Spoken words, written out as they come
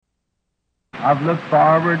I've looked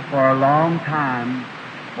forward for a long time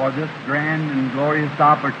for this grand and glorious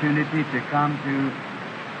opportunity to come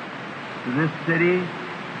to this city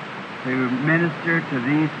to minister to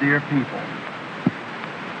these dear people.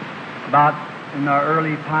 About in the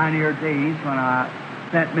early pioneer days when I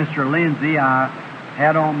sent Mr. Lindsay, I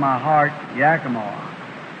had on my heart Yakima,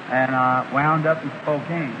 and I wound up in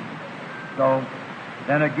Spokane. So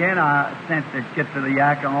then again I sent to get to the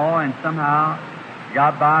Yakima and somehow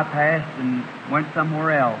got bypassed and went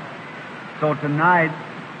somewhere else. So tonight,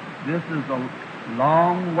 this is a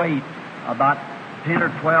long wait, about 10 or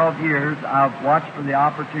 12 years I've watched for the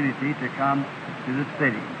opportunity to come to the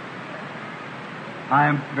city. I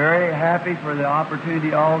am very happy for the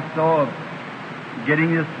opportunity also of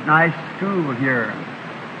getting this nice school here,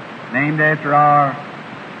 named after our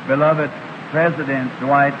beloved President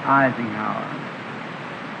Dwight Eisenhower.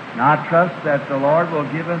 And I trust that the Lord will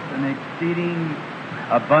give us an exceeding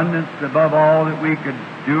abundance above all that we could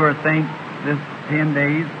do or think this 10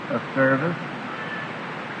 days of service.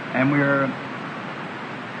 And we're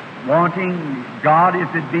wanting God,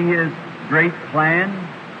 if it be His great plan,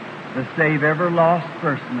 to save every lost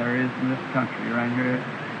person there is in this country around here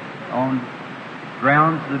on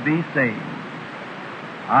grounds to be saved.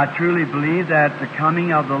 I truly believe that the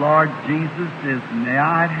coming of the Lord Jesus is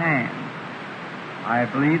nigh at hand. I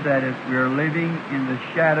believe that if we are living in the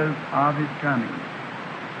shadows of His coming,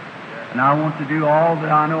 and I want to do all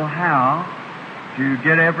that I know how to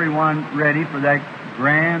get everyone ready for that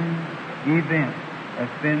grand event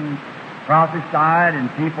that's been prophesied and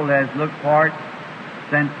people has looked for it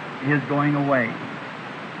since His going away.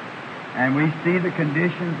 And we see the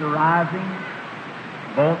conditions arising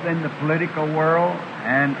both in the political world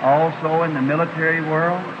and also in the military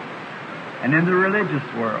world and in the religious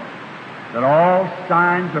world, that all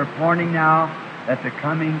signs are pointing now that the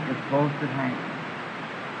coming is close at hand.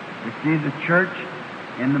 We see the church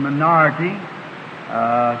in the minority,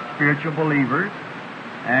 spiritual believers,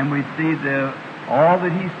 and we see all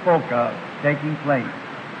that He spoke of taking place.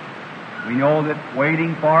 We know that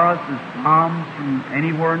waiting for us is bombs from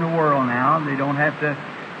anywhere in the world now. They don't have to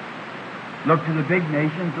look to the big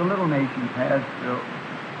nations. The little nations have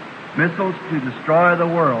missiles to destroy the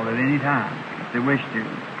world at any time if they wish to.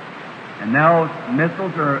 And now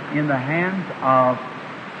missiles are in the hands of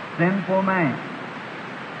sinful man.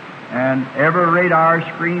 And every radar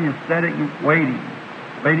screen is sitting,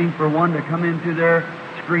 waiting for one to come into their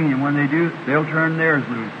screen. And when they do, they'll turn theirs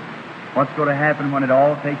loose. What's going to happen when it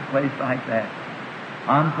all takes place like that?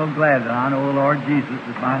 I'm so glad that I know the Lord Jesus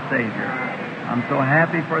is my Savior. I'm so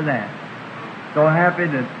happy for that. So happy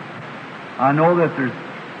that I know that there's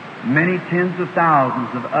many tens of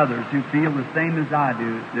thousands of others who feel the same as I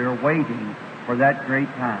do. They're waiting for that great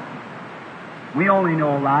time. We only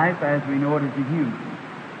know life as we know it as a human,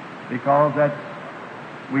 because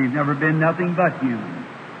we've never been nothing but human.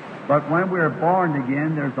 But when we're born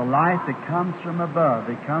again, there's a life that comes from above,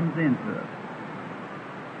 that comes into us.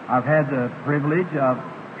 I've had the privilege of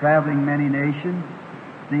traveling many nations,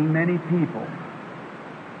 seeing many people.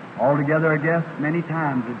 Altogether, I guess, many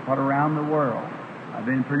times it's put around the world. I've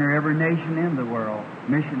been pretty near every nation in the world,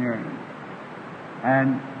 missionaries.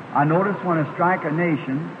 And I notice when I strike a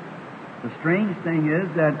nation, the strange thing is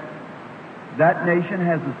that that nation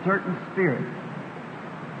has a certain spirit.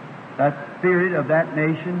 That spirit of that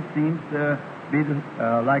nation seems to be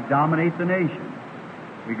like dominate the nation.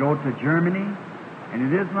 We go to Germany, and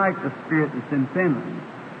it isn't like the spirit that's in Finland.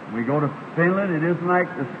 We go to Finland, it isn't like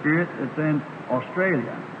the spirit that's in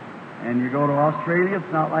Australia. And you go to Australia,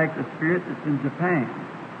 it's not like the spirit that's in Japan.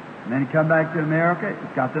 And then you come back to America,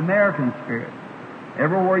 it's got the American spirit.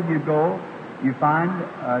 Everywhere you go, you find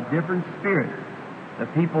a different spirit. The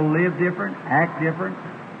people live different, act different.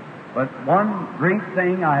 But one great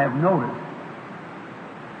thing I have noticed,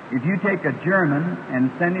 if you take a German and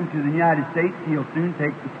send him to the United States, he'll soon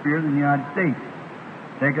take the spirit of the United States.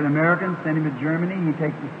 Take an American, send him to Germany, he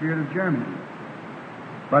takes the spirit of Germany.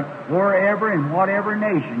 But wherever and whatever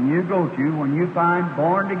nation you go to, when you find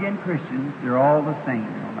born-again Christians, they're all the same,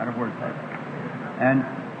 no matter where it's at. And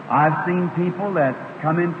I've seen people that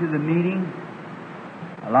come into the meeting,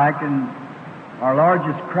 like in our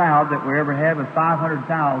largest crowd that we ever had was 500,000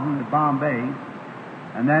 at Bombay.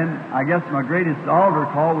 And then, I guess my greatest altar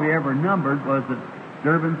call we ever numbered was at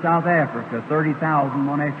Durban, South Africa. 30,000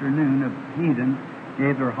 one afternoon of heathens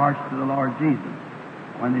gave their hearts to the Lord Jesus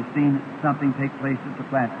when they seen something take place at the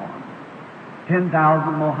platform. 10,000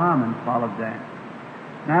 Mohammedans followed that.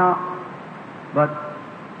 Now, but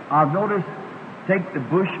I've noticed, take the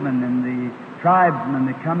bushmen and the tribesmen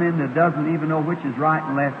that come in that doesn't even know which is right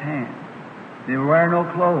and left hand. They wear no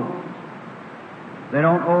clothes. They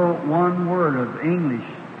don't know one word of English.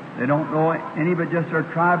 They don't know any but just their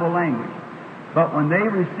tribal language. But when they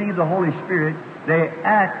receive the Holy Spirit, they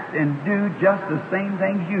act and do just the same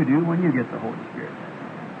things you do when you get the Holy Spirit.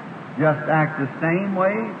 Just act the same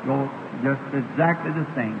way, go just exactly the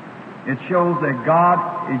same. It shows that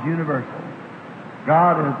God is universal.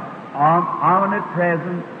 God is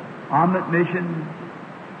omnipresent, omniscient,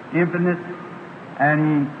 infinite, and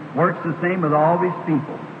He works the same with all of His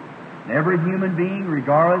people. Every human being,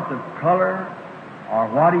 regardless of color or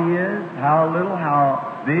what he is, how little,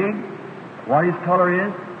 how big, what his color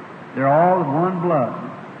is, they're all of one blood.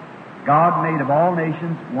 God made of all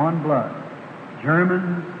nations one blood.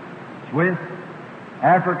 Germans, Swiss,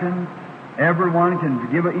 Africans, everyone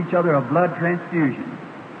can give each other a blood transfusion.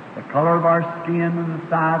 The color of our skin and the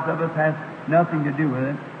size of us has nothing to do with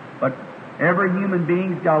it, but every human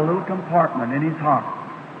being's got a little compartment in his heart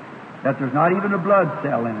that there's not even a blood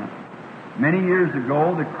cell in it. Many years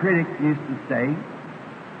ago, the critic used to say,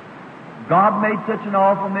 God made such an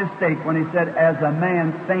awful mistake when He said, as a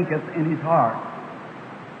man thinketh in his heart,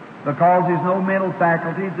 because there's no mental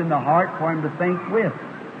faculties in the heart for him to think with.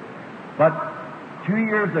 But 2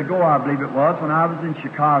 years ago, I believe it was, when I was in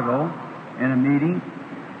Chicago in a meeting,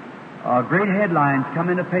 great headlines come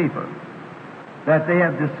in the paper that they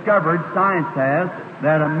have discovered, science has,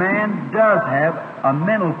 that a man does have a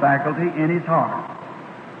mental faculty in his heart.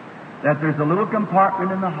 That there's a little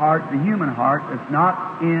compartment in the heart, the human heart, that's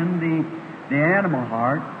not in the animal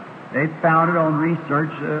heart. They found it on research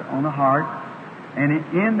on the heart. And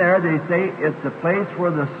in there they say it's the place where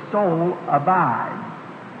the soul abides.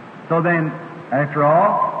 So then, after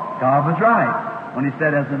all, God was right when He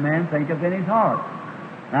said, as a man thinketh in his heart.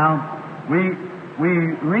 Now, we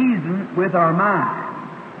reason with our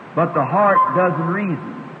mind, but the heart doesn't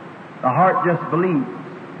reason. The heart just believes.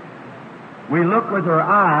 We look with our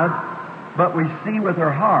eyes, but we see with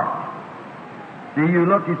our heart. See, you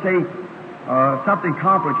look, you say something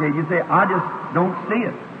complicated. You say, I just don't see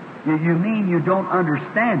it. You mean you don't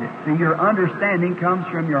understand it. See, your understanding comes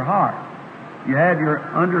from your heart. You have your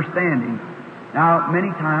understanding. Now,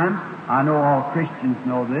 many times, I know all Christians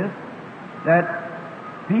know this,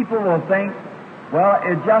 that people will think, well,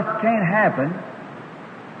 it just can't happen,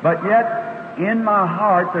 but yet in my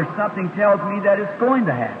heart there's something tells me that it's going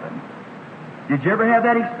to happen. Did you ever have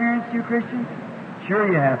that experience, you Christians? Sure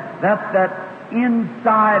you have. That's that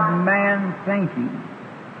inside man thinking.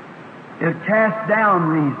 It casts down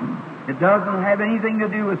reason. It doesn't have anything to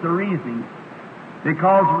do with the reasoning.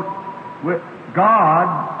 Because with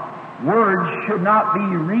God, words should not be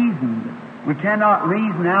reasoned. We cannot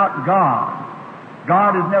reason out God.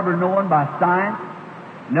 God is never known by science.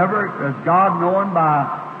 Never is God known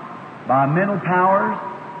by mental powers.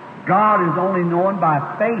 God is only known by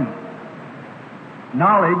faith.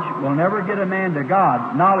 Knowledge will never get a man to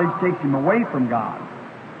God. Knowledge takes him away from God.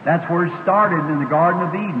 That's where it started in the Garden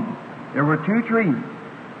of Eden. There were two trees.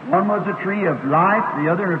 One was a tree of life, the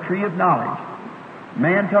other a tree of knowledge.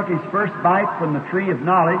 Man took his first bite from the tree of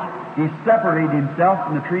knowledge. He separated himself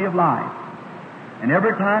from the tree of life. And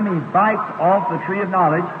every time he bites off the tree of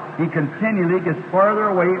knowledge, he continually gets further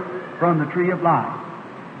away from the tree of life.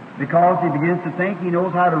 Because he begins to think he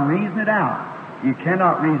knows how to reason it out. You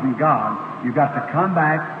cannot reason God. You've got to come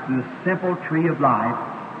back to the simple tree of life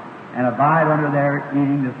and abide under there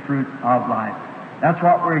eating the fruit of life. That's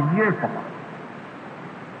what we're here for.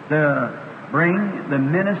 To bring the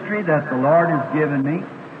ministry that the Lord has given me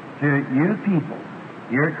to you people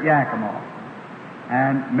here at Yakima.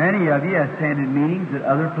 And many of you have attended meetings at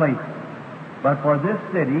other places. But for this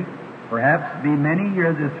city, perhaps be many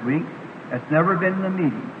here this week, that's never been in the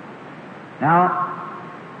meeting. Now,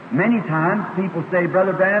 many times people say,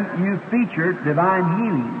 Brother Branham, you featured divine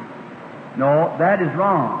healing. No, that is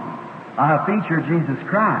wrong. I feature Jesus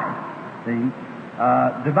Christ. See?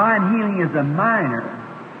 Divine healing is a minor,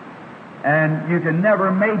 and you can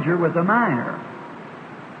never major with a minor.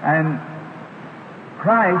 And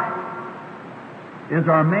Christ is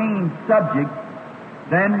our main subject.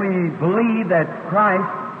 Then we believe that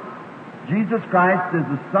Jesus Christ is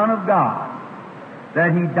the Son of God,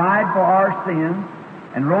 that He died for our sins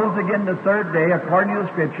and rose again the third day according to the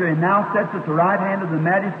Scripture, and now sits at the right hand of the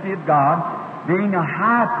majesty of God, being a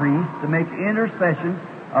high priest to make intercession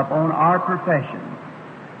upon our profession.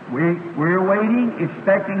 We're waiting,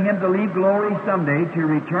 expecting Him to leave glory someday to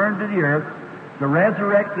return to the earth, to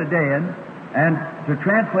resurrect the dead, and to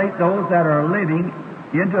translate those that are living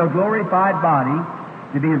into a glorified body,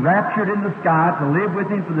 to be raptured in the sky, to live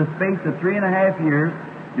with Him for the space of 3.5 years,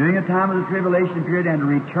 during the time of the tribulation period, and to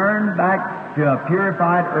return back to a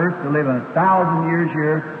purified earth to live 1,000 years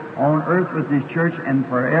here on earth with His church and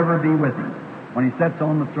forever be with Him. when He sits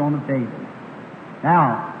on the throne of David.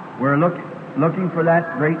 Now, we're looking for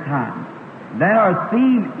that great time. Then our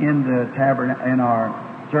theme in in our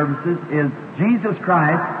services is Jesus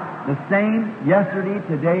Christ, the same yesterday,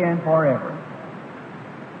 today, and forever.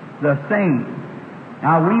 The same.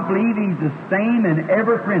 Now, we believe He's the same in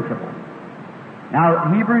every principle.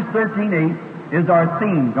 Now, Hebrews 13:8 is our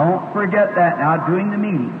theme. Don't forget that now during the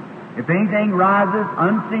meeting. If anything rises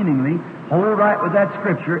unseemingly, hold right with that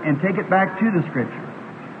Scripture and take it back to the Scripture.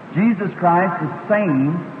 Jesus Christ is the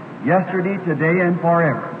same yesterday, today, and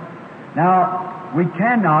forever. Now, we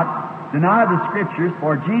cannot deny the Scriptures,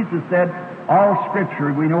 for Jesus said, all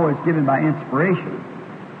Scripture we know is given by inspiration.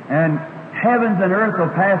 And heavens and earth will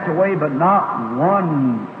pass away, but not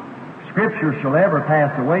one Scripture shall ever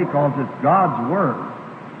pass away, because it's God's Word.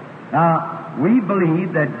 Now, we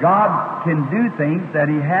believe that God can do things that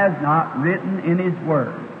He has not written in His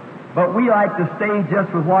Word. But we like to stay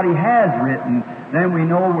just with what He has written, then we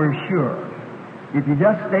know we're sure. If you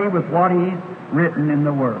just stay with what He's written in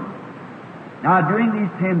the Word. Now, during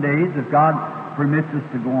these 10 days, if God permits us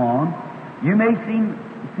to go on, you may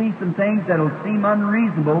see some things that will seem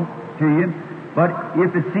unreasonable to you, but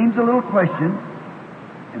if it seems a little question,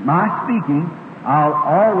 in my speaking, I'll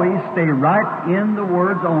always stay right in the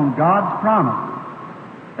words on God's promises.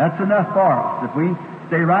 That's enough for us. If we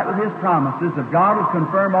stay right with His promises, if God will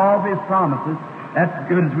confirm all of His promises, that's as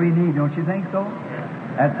good as we need, don't you think so?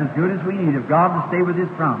 That's as good as we need, if God will stay with His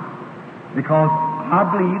promise. Because I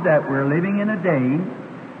believe that we're living in a day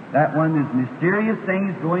that when there's mysterious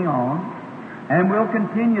things going on, and will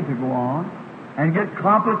continue to go on, and get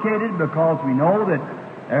complicated, because we know that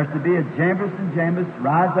there's to be a Jambres and Jambres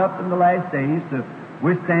rise up in the last days to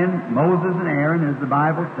withstand Moses and Aaron, as the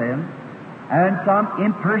Bible said, and some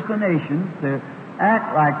impersonations to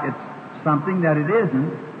act like it's something that it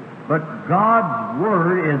isn't, but God's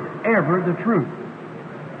Word is ever the truth.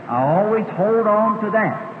 I always hold on to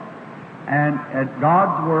that. And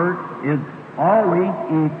God's Word is always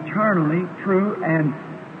eternally true, and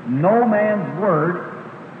no man's Word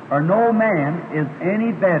or no man is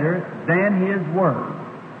any better than His Word.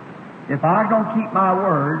 If I don't keep my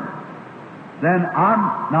Word, then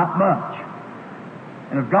I'm not much.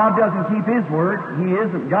 And if God doesn't keep His Word, He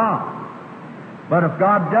isn't God. But if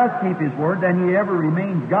God does keep His Word, then He ever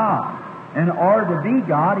remains God. In order to be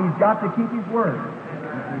God, He's got to keep His Word.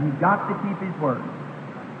 He's got to keep His Word.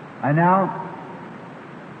 And now,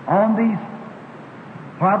 on these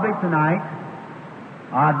probably tonight,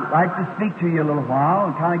 I'd like to speak to you a little while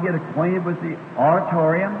and kind of get acquainted with the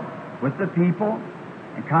auditorium, with the people,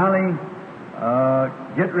 and kind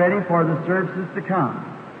of get ready for the services to come.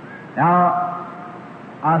 Now,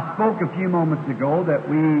 I spoke a few moments ago that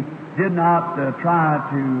we did not try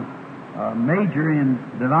to major in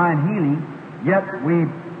divine healing, yet we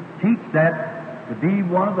teach that to be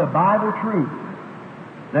one of the Bible truths,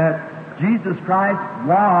 that Jesus Christ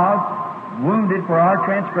was wounded for our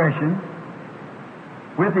transgressions.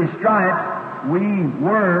 With His stripes we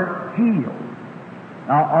were healed.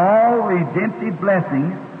 Now, all redemptive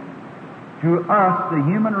blessings to us, the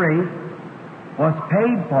human race, was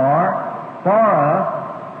paid for us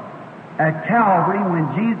at Calvary when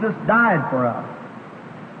Jesus died for us.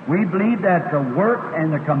 We believe that the work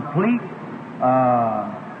and the complete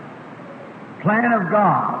plan of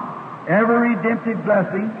God, every redemptive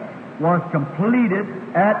blessing, was completed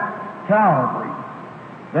at Calvary.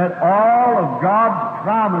 That all of God's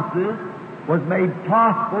promises was made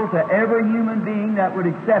possible to every human being that would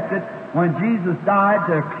accept it when Jesus died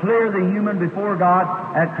to clear the human before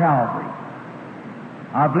God at Calvary.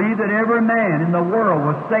 I believe that every man in the world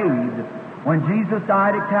was saved when Jesus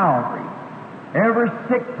died at Calvary. Every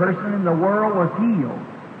sick person in the world was healed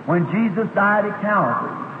when Jesus died at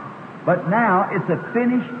Calvary. But now it's a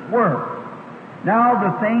finished work. Now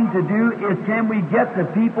the thing to do is, can we get the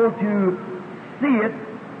people to see it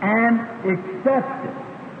and accept it?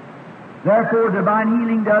 Therefore, divine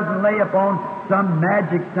healing doesn't lay upon some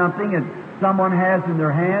magic something that someone has in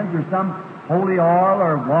their hands, or some holy oil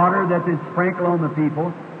or water that they sprinkle on the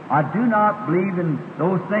people. I do not believe in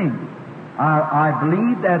those things. I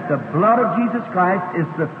believe that the blood of Jesus Christ is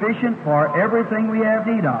sufficient for everything we have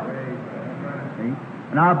need of. See?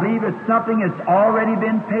 And I believe it's something that's already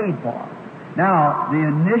been paid for. Now, the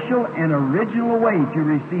initial and original way to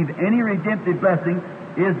receive any redemptive blessing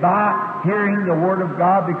is by hearing the Word of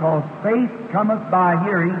God, because faith cometh by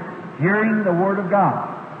hearing, hearing the Word of God.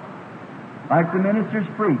 Like the ministers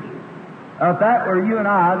preach. If that were you and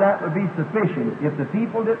I, that would be sufficient. If the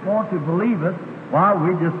people didn't want to believe us, why,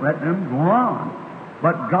 we just let them go on.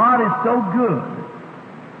 But God is so good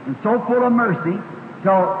and so full of mercy,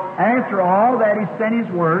 so after all that He sent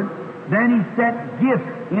His Word, then He sent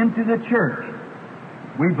gifts into the church.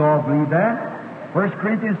 We all believe that. 1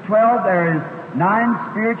 Corinthians 12, there is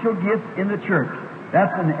 9 spiritual gifts in the church.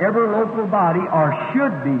 That's in every local body, or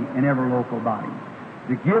should be in every local body.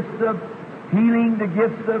 The gifts of healing, the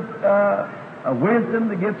gifts of wisdom,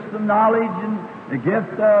 the gifts of knowledge, and the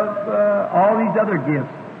gift of all these other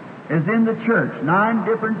gifts is in the church. 9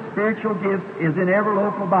 different spiritual gifts is in every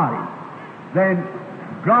local body. Then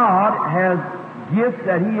God has gifts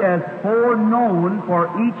that He has foreknown for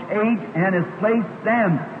each age and has placed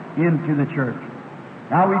them into the church.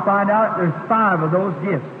 Now we find out there's 5 of those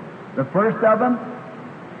gifts. The first of them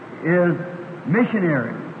is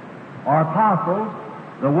missionary or apostles.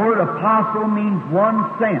 The word apostle means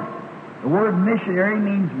 1 cent. The word missionary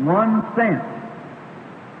means 1 cent.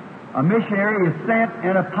 A missionary is sent,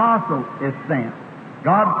 an apostle is sent.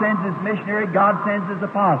 God sends His missionary, God sends His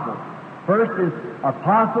apostle. First is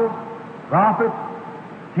apostles, prophets,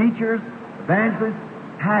 teachers, evangelists,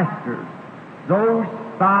 pastors. Those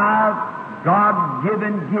 5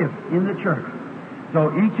 God-given gifts in the church. So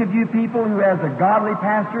each of you people who has a godly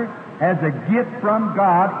pastor has a gift from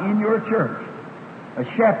God in your church. A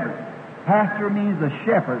shepherd. Pastor means a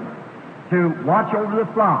shepherd, to watch over the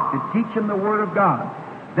flock, to teach them the Word of God.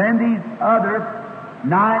 Then these other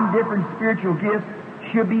 9 different spiritual gifts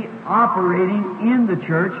should be operating in the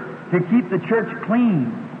church to keep the church clean,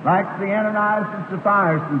 like the Ananias and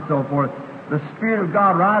Sapphira and so forth. The Spirit of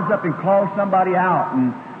God rise up and call somebody out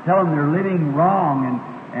and tell them they're living wrong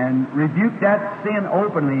and rebuke that sin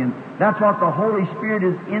openly. And that's what the Holy Spirit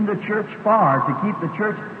is in the church for, to keep the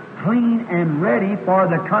church clean and ready for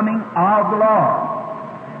the coming of the Lord.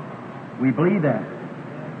 We believe that.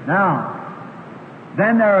 Now,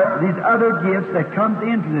 then there are these other gifts that comes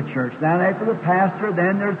into the church. Then after the pastor,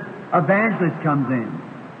 then there's evangelist comes in.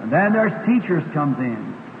 And then there's teachers comes in.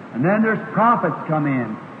 And then there's prophets come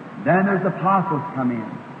in. Then there's apostles come in.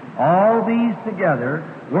 All these together,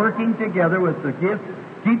 working together with the gifts,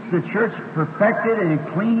 keeps the church perfected and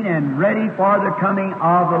clean and ready for the coming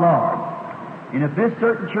of the Lord. And if this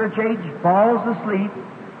certain church age falls asleep,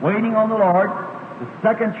 waiting on the Lord, the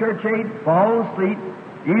second church age falls asleep,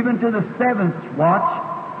 even to the 7th watch,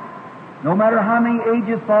 no matter how many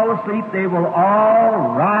ages fall asleep, they will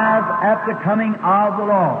all rise at the coming of the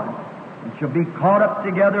Lord, and shall be caught up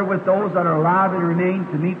together with those that are alive and remain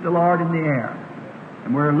to meet the Lord in the air.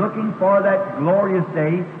 And we're looking for that glorious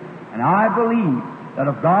day, and I believe that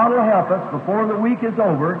if God will help us before the week is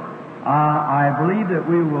over, I believe that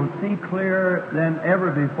we will see clearer than ever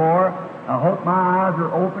before. I hope my eyes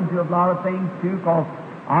are open to a lot of things too, because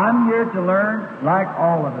I'm here to learn like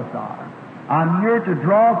all of us are. I'm here to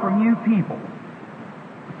draw from you people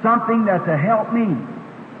something that's to help me.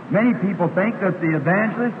 Many people think that the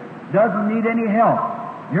evangelist doesn't need any help.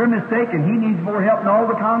 You're mistaken. He needs more help than all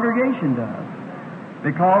the congregation does,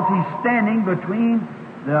 because he's standing between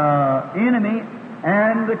the enemy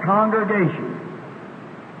and the congregation.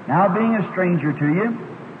 Now, being a stranger to you,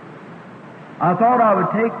 I thought I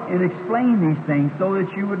would take and explain these things so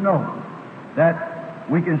that you would know that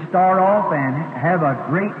we can start off and have a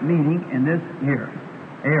great meeting in this here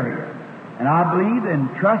area. And I believe and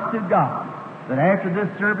trust to God that after this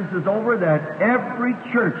service is over, that every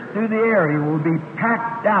church through the area will be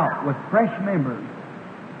packed out with fresh members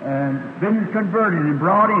and been converted and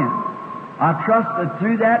brought in. I trust that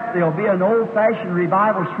through that there'll be an old-fashioned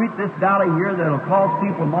revival sweep this valley here that'll cause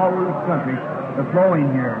people from all over the country to flow in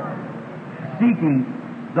here, seeking.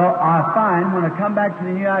 Though I find when I come back to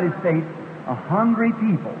the United States, a hungry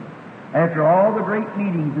people after all the great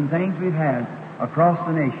meetings and things we've had across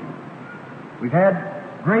the nation. We've had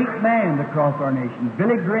great men across our nation,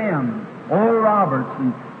 Billy Graham, Oral Roberts,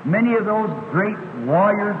 and many of those great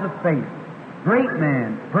warriors of faith. Great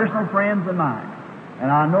men, personal friends of mine. And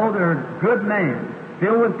I know they're good men,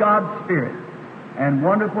 filled with God's Spirit, and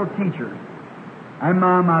wonderful teachers. And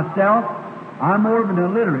myself, I'm more of an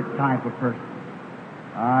illiterate type of person.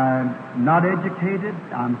 I'm not educated.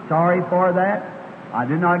 I'm sorry for that. I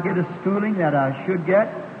did not get a schooling that I should get.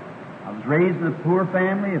 I was raised in a poor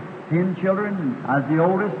family of 10 children, and I was the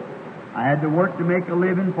oldest. I had to work to make a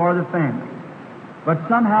living for the family. But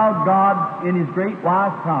somehow God, in His great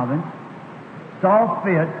wise providence, saw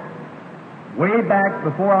fit, way back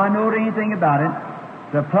before I knowed anything about it,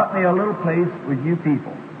 to put me a little place with you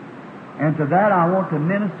people. And to that I want to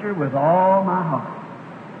minister with all my heart,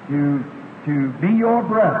 to be your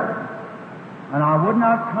brother. And I would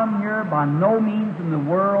not come here by no means in the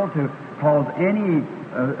world to cause any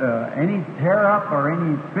tear up or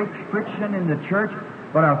any friction in the church,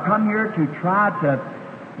 but I've come here to try to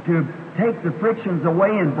take the frictions away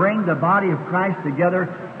and bring the body of Christ together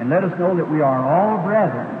and let us know that we are all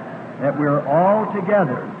brethren. that we're all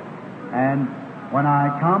together. And when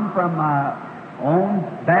I come from my own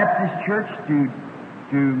Baptist church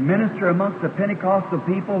to minister amongst the Pentecostal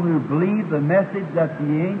people who believe the message that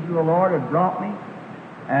the angel of the Lord had brought me,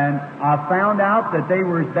 and I found out that they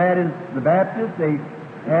were as bad as the Baptists. They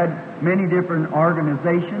had many different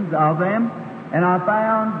organizations of them, and I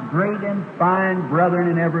found great and fine brethren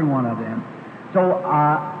in every one of them. So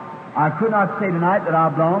I could not say tonight that I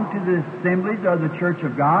belong to the assemblies of the Church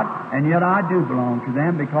of God, and yet I do belong to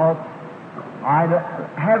them, because I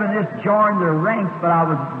haven't just joined their ranks, but I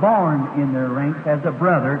was born in their ranks as a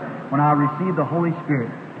brother when I received the Holy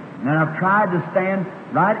Spirit. And then I've tried to stand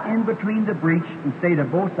right in between the breach and say to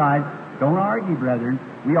both sides, don't argue, brethren.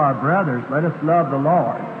 We are brothers. Let us love the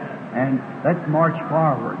Lord. And let's march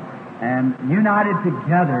forward. And united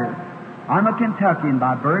together. I'm a Kentuckian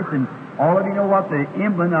by birth, and all of you know what the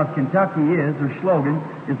emblem of Kentucky is, or slogan,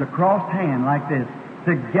 is a crossed hand like this.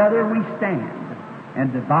 Together we stand,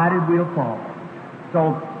 and divided we'll fall.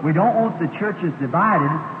 So we don't want the churches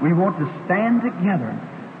divided. We want to stand together.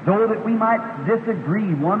 Though that we might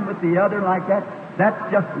disagree one with the other like that, that's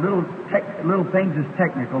just little things is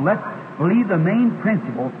technical. Let's believe the main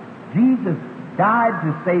principle. Jesus died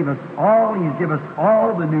to save us all. He's given us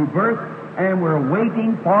all the new birth, and we're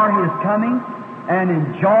waiting for His coming and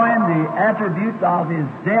enjoying the attributes of His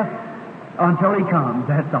death until He comes.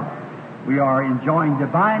 That's all. We are enjoying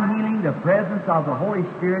divine healing, the presence of the Holy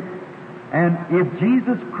Spirit. And if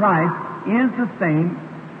Jesus Christ is the same,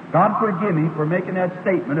 God forgive me for making that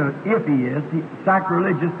statement of if He is. It's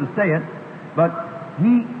sacrilegious to say it, but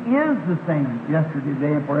He is the same yesterday,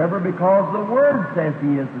 today, and forever, because the Word says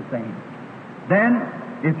He is the same. Then,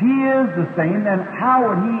 if He is the same, then how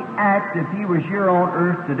would He act if He was here on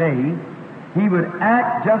earth today? He would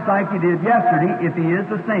act just like He did yesterday if He is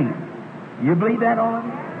the same. You believe that, all of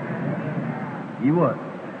you? He would.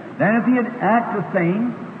 Then if He'd act the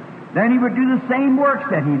same, then He would do the same works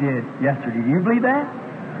that He did yesterday. Do you believe that?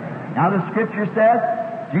 Now the Scripture says,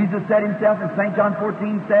 Jesus said Himself in St. John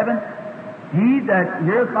 14:7, He that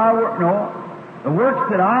heareth my word, the works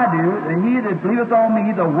that I do, and he that believeth on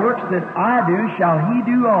me, the works that I do shall he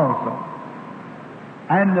do also.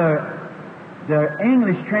 And the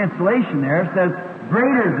English translation there says,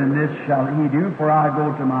 greater than this shall he do, for I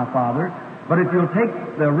go to my Father. But if you'll take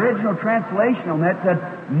the original translation on that, it said,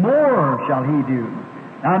 more shall he do.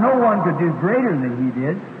 Now, no one could do greater than He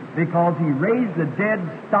did, because He raised the dead,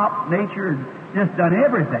 stopped nature, and just done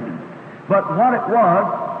everything. But what it was,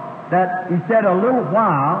 that He said, a little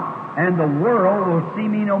while, and the world will see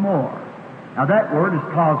me no more. Now, that word is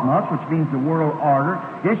cosmos, which means the world order.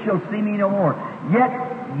 It shall see me no more. Yet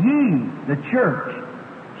ye, the church,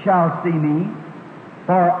 shall see me,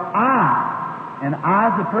 for I, and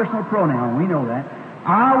I is a personal pronoun, we know that,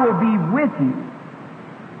 I will be with you.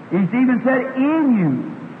 He's even said, in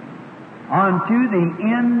you, unto the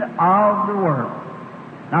end of the world.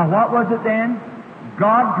 Now, what was it then?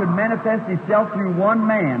 God could manifest Himself through one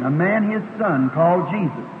man, a man, His Son, called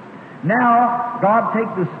Jesus. Now, God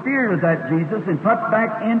takes the Spirit of that Jesus and puts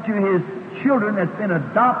back into His children that's been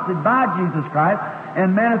adopted by Jesus Christ,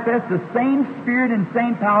 and manifests the same Spirit and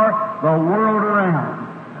same power the world around.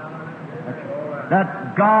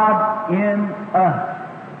 That's God in us.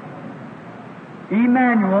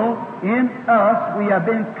 Emmanuel, in us, we have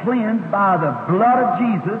been cleansed by the blood of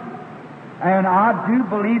Jesus, and I do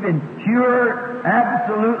believe in pure,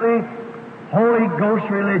 absolutely Holy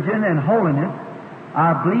Ghost religion and holiness.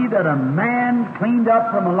 I believe that a man cleaned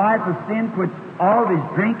up from a life of sin, quits all of his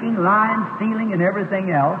drinking, lying, stealing, and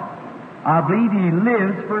everything else. I believe he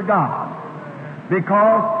lives for God,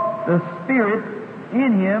 because the Spirit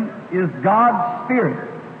in him is God's Spirit.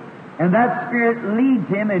 And that Spirit leads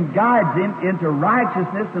him and guides him into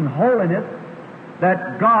righteousness and holiness,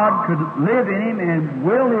 that God could live in him and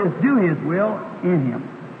do His will in him.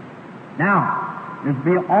 Now, there's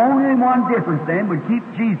be only one difference then would keep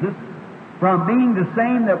Jesus from being the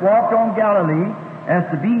same that walked on Galilee as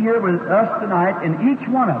to be here with us tonight, and each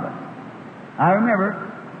one of us. I remember,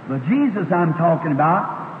 the Jesus I'm talking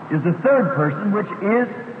about is the third person, which is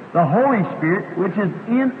the Holy Spirit, which is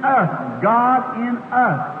in us, God in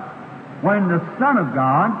us. When the Son of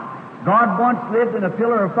God once lived in a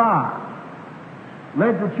pillar of fire,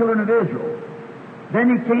 led the children of Israel. Then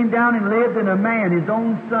He came down and lived in a man, His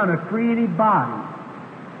own Son, a created body.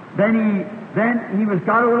 Then He was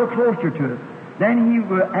got a little closer to us. Then He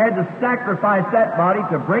had to sacrifice that body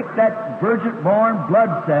to break that virgin-born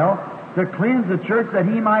blood cell to cleanse the church, that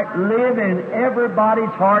He might live in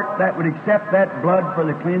everybody's heart that would accept that blood for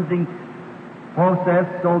the cleansing process,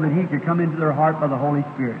 so that He could come into their heart by the Holy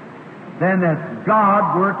Spirit. Then that's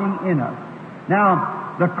God working in us.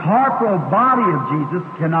 Now, the corporal body of Jesus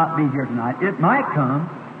cannot be here tonight. It might come.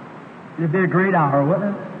 It'd be a great hour,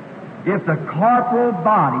 wouldn't it? If the corporal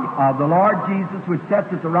body of the Lord Jesus, which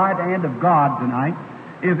sits at the right hand of God tonight,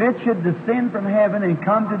 if it should descend from heaven and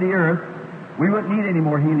come to the earth, we wouldn't need any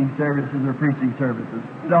more healing services or preaching services.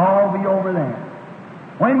 It'll all be over there.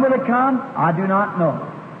 When will it come? I do not know.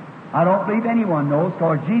 I don't believe anyone knows,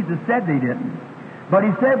 because Jesus said they didn't. But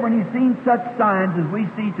He said when He's seen such signs as we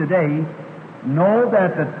see today, know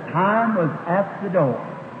that the time was at the door.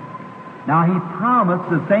 Now, He promised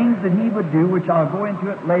the things that He would do, which I'll go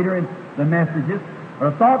into it later in the messages.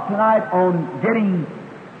 But I thought tonight on getting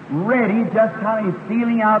ready, just kind of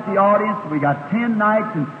feeling out the audience. We got 10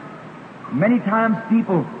 nights, and many times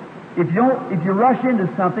people, if you rush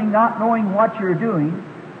into something not knowing what you're doing,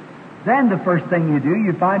 then the first thing you do,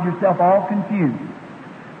 you find yourself all confused.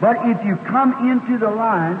 But if you come into the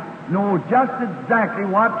line, know just exactly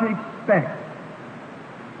what to expect,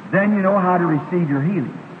 then you know how to receive your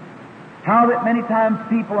healing. How that many times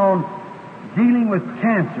people on dealing with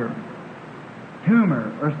cancer,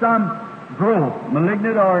 tumor, or some growth,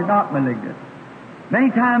 malignant or not malignant, many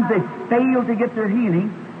times they fail to get their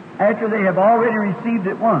healing after they have already received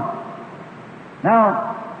it once.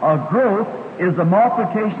 Now, a growth is a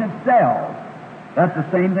multiplication of cells. That's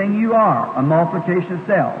the same thing you are, a multiplication of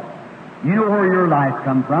cells. You know where your life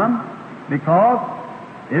comes from, because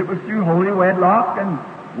it was through holy wedlock, and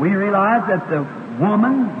we realize that the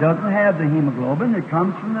woman doesn't have the hemoglobin. It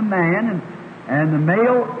comes from the man, and the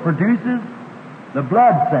male produces the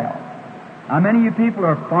blood cells. Now, many of you people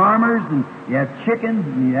are farmers, and you have chickens,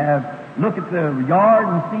 and you look at the yard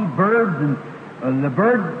and see birds, and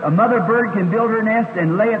a mother bird can build her nest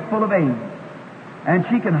and lay it full of eggs. And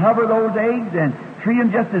she can hover those eggs and treat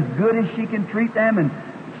them just as good as she can treat them, and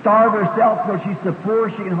starve herself till she's so poor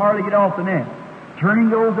she can hardly get off the nest, turning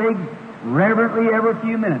those eggs reverently every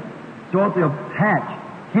few minutes so that they'll hatch,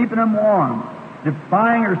 keeping them warm,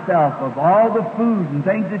 defying herself of all the food and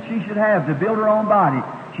things that she should have to build her own body.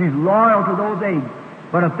 She's loyal to those eggs.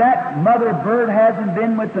 But if that mother bird hasn't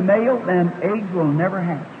been with the male, then eggs will never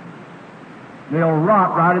hatch. They'll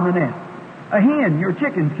rot right in the nest. A hen, your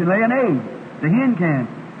chickens, can lay an egg. The hen can.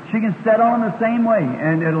 She can set on the same way,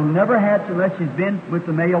 and it'll never hatch unless she's been with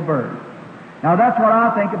the male bird. Now, that's what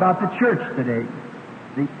I think about the church today.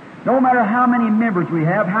 See, no matter how many members we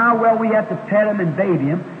have, how well we have to pet them and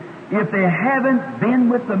baby them, if they haven't been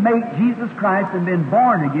with the mate, Jesus Christ, and been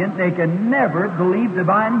born again, they can never believe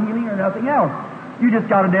divine healing or nothing else. You just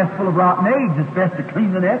got a nest full of rotten eggs. It's best to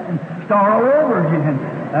clean the nest and start all over again.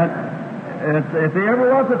 If there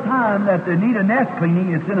ever was a time that they need a nest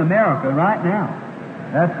cleaning, it's in America right now.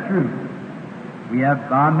 That's true. We have,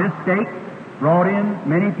 by mistake, brought in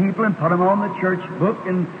many people and put them on the church book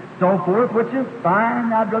and so forth, which is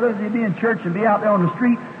fine. I'd rather they be in church and be out there on the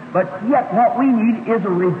street. But yet what we need is a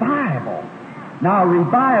revival. Now,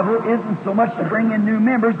 revival isn't so much to bring in new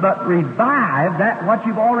members, but revive that what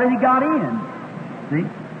you've already got in. See?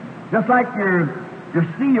 Just like your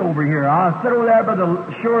sea over here. I was sitting over there by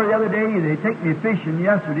the shore the other day. They take me fishing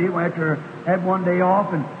yesterday after I had one day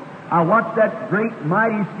off, and I watched that great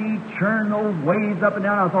mighty sea churn those waves up and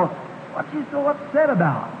down. I thought, what's you so upset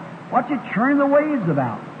about? What you churn the waves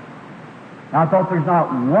about? I thought there's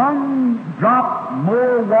not one drop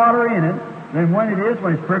more water in it than when it is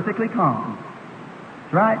when it's perfectly calm.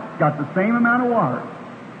 That's right. It's got the same amount of water.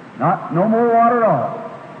 No more water at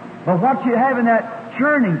all. But what you having that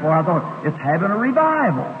churning for? I thought, it's having a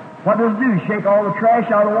revival. What does it do? Shake all the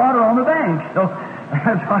trash out of water on the bank. So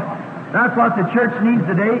that's what the church needs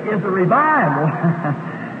today, is a revival.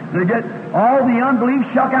 To get all the unbelief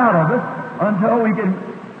shuck out of us until we can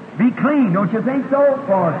be clean. Don't you think so?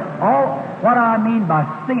 For all what I mean by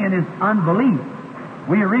sin is unbelief.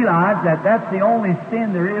 We realize that that's the only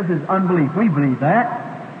sin there is unbelief. We believe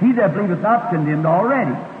that. He that believeth not condemned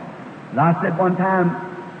already. And I said one time,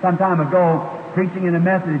 some time ago, preaching in a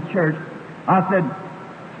Methodist church, I said,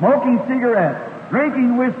 smoking cigarettes,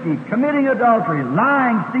 drinking whiskey, committing adultery,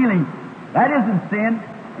 lying, stealing, that isn't sin.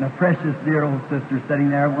 And a precious dear old sister sitting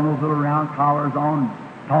there, one of those little round collars on,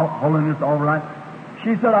 holding this all right.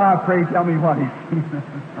 She said, pray tell me what is sin.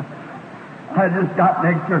 I just got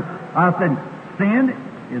next to her. I said, sin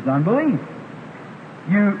is unbelief.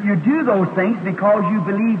 You do those things because you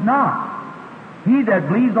believe not. He that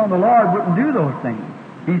believes on the Lord wouldn't do those things.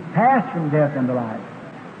 He's passed from death unto life.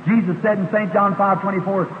 Jesus said in St. John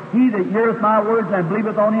 5:24, he that heareth my words and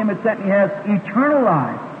believeth on him that sent me has eternal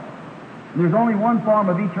life. And there's only one form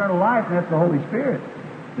of eternal life, and that's the Holy Spirit.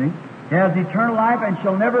 See? He has eternal life and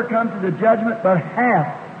shall never come to the judgment, but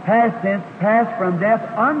hath, past tense, passed from death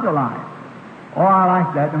unto life. Oh, I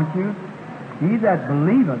like that, don't you? He that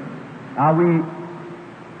believeth. Now we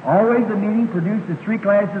always the meeting produces three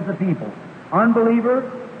classes of people: unbeliever,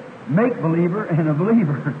 make-believer, and a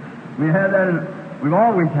believer. We have that. We've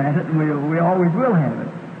always had it, and we always will have it.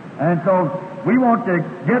 And so we want to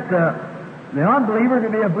get the unbeliever to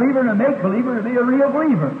be a believer and a make-believer to be a real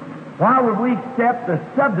believer. Why would we accept the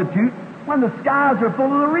substitute when the skies are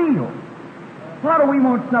full of the real? Why do we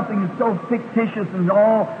want something so fictitious and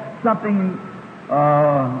all something,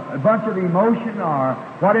 a bunch of emotion or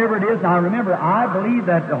whatever it is? Now remember, I believe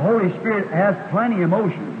that the Holy Spirit has plenty of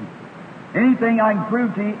emotion. Anything I can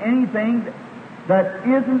prove to you, anything that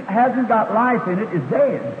hasn't got life in it is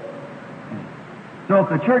dead. So if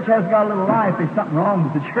the church hasn't got a little life, there's something wrong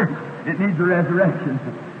with the church. It needs a resurrection.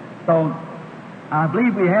 So I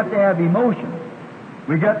believe we have to have emotion.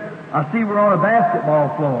 I see we're on a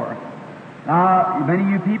basketball floor. Now, many of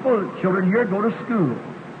you people, children here, go to school.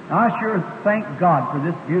 Now, I sure thank God for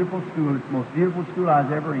this beautiful school. It's the most beautiful school I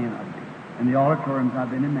was ever in, I think. And the auditoriums, I've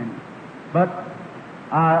been in many. But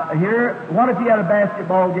here, what if you had a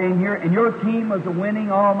basketball game here and your team was winning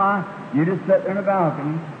you just sat there in a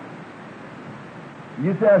balcony.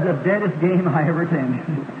 You said it was the deadest game I ever attended.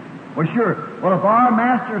 Well, sure. Well, if our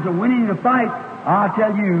masters are winning the fight, I'll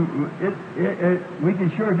tell you, we can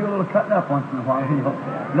sure do a little cutting up once in a while.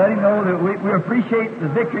 Let him know that we appreciate the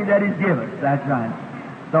victory that he's given us. That's right.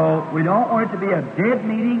 So we don't want it to be a dead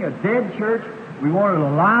meeting, a dead church. We want it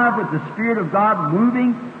alive with the Spirit of God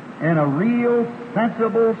moving in a real,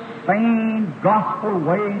 sensible, sane, gospel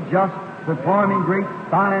way, just performing great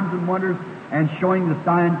signs and wonders and showing the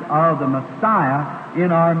signs of the Messiah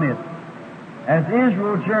in our midst. As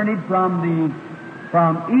Israel journeyed from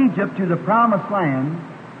Egypt to the Promised Land,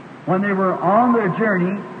 when they were on their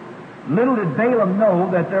journey, little did Balaam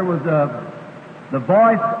know that there was the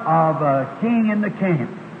voice of a king in the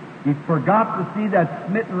camp. He forgot to see that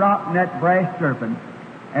smitten rock and that brass serpent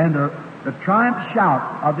and the triumph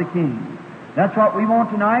shout of the king. That's what we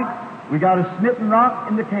want tonight. We got a smitten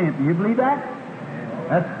rock in the camp. Do you believe that?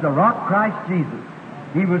 That's the rock, Christ Jesus.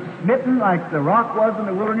 He was smitten like the rock was in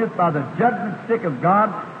the wilderness by the judgment stick of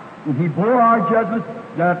God. And He bore our judgments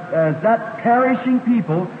that as that perishing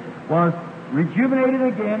people was rejuvenated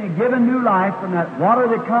again and given new life from that water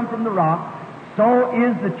that comes from the rock, so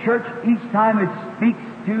is the church. Each time it speaks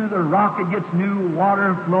to the rock, it gets new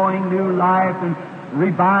water flowing, new life, and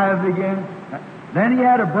revived again. Then He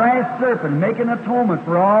had a brass serpent making atonement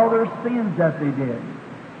for all their sins that they did.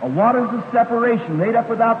 A waters of separation laid up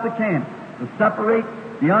without the camp to separate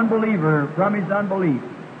the unbeliever from his unbelief.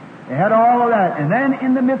 They had all of that. And then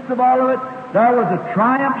in the midst of all of it, there was a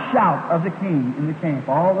triumph shout of the king in the camp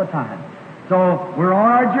all the time. So we're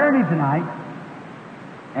on our journey tonight,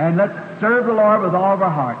 and let's serve the Lord with all of our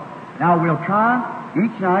heart. Now we'll try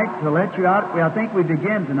each night to let you out. I think we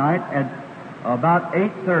begin tonight at about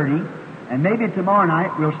 8:30, and maybe tomorrow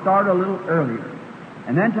night we'll start a little earlier.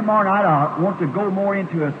 And then tomorrow night I want to go more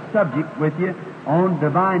into a subject with you on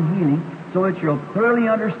divine healing so that you'll thoroughly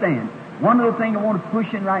understand. One little thing I want to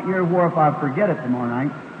push in right here, where if I forget it tomorrow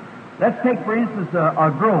night, let's take, for instance,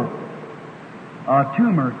 a growth, a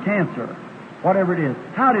tumor, cancer, whatever it is.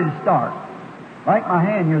 How did it start? Like my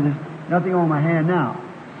hand here, there's nothing on my hand now.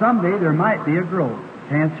 Someday there might be a growth,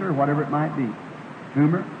 cancer, whatever it might be,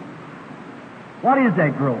 tumor. What is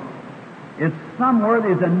that growth? It's somewhere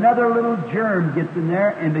there's another little germ gets in there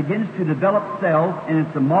and begins to develop cells, and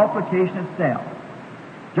it's a multiplication of cells.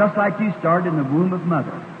 Just like you started in the womb of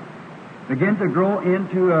mother. Begin to grow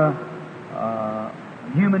into a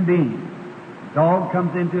human being. Dog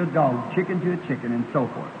comes into a dog, chicken to a chicken, and so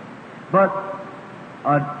forth. But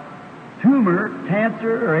a tumor,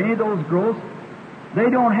 cancer, or any of those growths, they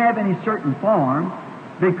don't have any certain form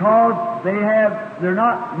because they're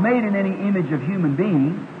not made in any image of human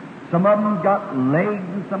beings. Some of them got legs,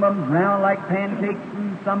 and some of them round like pancakes,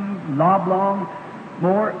 and some oblong.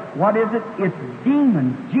 More, what is it? It's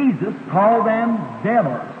demons. Jesus called them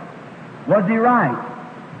devils. Was He right?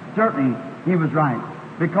 Certainly He was right.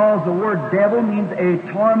 Because the word devil means a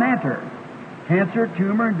tormentor. Cancer,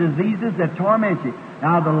 tumor, and diseases that torment you.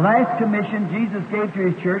 Now, the last commission Jesus gave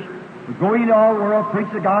to His church was go into all the world, preach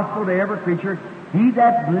the gospel to every creature. He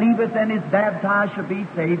that believeth and is baptized shall be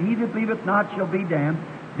saved. He that believeth not shall be damned.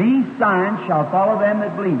 These signs shall follow them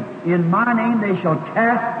that believe. In my name they shall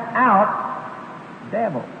cast out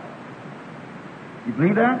devils. You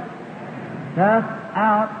believe that? Cast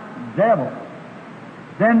out devils.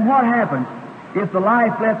 Then what happens if the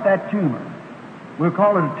life left that tumor? We'll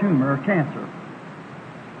call it a tumor or cancer.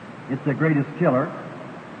 It's the greatest killer.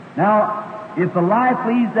 Now, if the life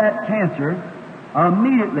leaves that cancer,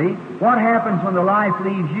 immediately, what happens when the life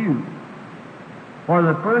leaves you? For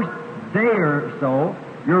the first day or so,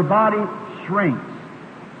 your body shrinks.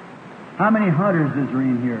 How many hunters is there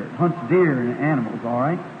in here? Hunts deer and animals, all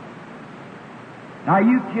right? Now,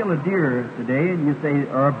 you kill a deer today, and you say,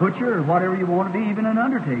 or a butcher, or whatever you want to be, even an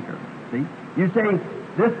undertaker, see? You say,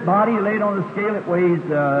 this body laid on the scale, it weighs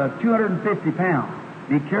 250 pounds.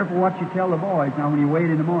 Be careful what you tell the boys. Now, when you weigh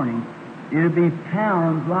it in the morning, it'll be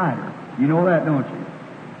pounds lighter. You know that, don't you?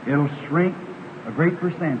 It'll shrink a great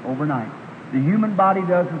percent overnight. The human body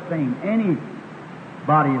does the same. Any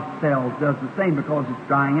body of cells does the same because it's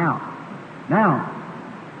drying out. Now,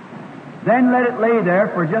 then let it lay there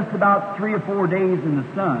for just about 3 or 4 days in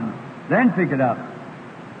the sun. Then pick it up.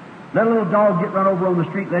 Let a little dog get run over on the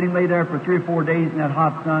street. Let him lay there for 3 or 4 days in that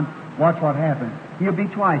hot sun. Watch what happens. He'll be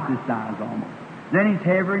twice his size almost. Then he's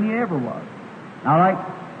heavier than he ever was. Now, like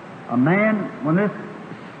a man, when this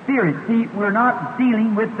spirit, see, we're not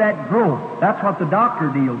dealing with that growth. That's what the doctor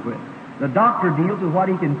deals with. The doctor deals with what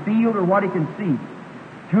he can feel or what he can see.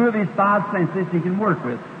 2 of his 5 senses he can work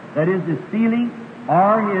with. That is his feeling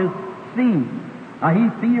or his seeing. Now, he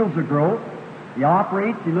feels the growth. He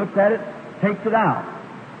operates, he looks at it, takes it out.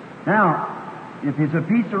 Now, if there's a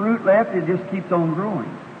piece of root left, it just keeps on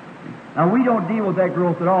growing. Now, we don't deal with that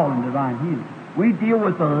growth at all in divine healing. We deal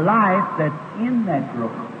with the life that's in that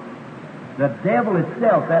growth. The devil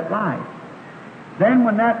itself, that life. Then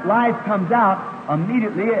when that life comes out,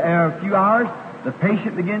 immediately, a few hours, the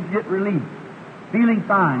patient begins to get relief. Feeling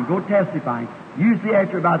fine, go testifying. Usually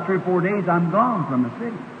after about 3 or 4 days, I'm gone from the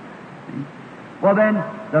city. See? Well then,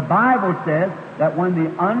 the Bible says that when the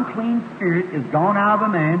unclean spirit is gone out of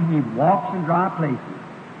a man, he walks in dry places.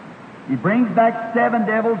 He brings back 7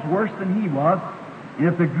 devils worse than he was. And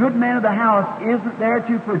if the good man of the house isn't there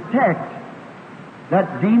to protect,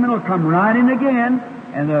 that demon will come right in again,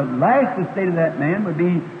 and the last estate of that man would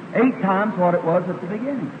be 8 times what it was at the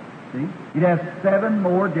beginning. See? He'd have 7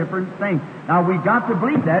 more different things. Now, we've got to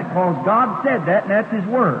believe that because God said that, and that's His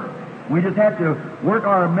Word. We just have to work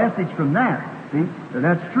our message from that. See?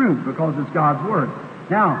 That's true because it's God's Word.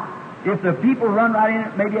 Now, if the people run right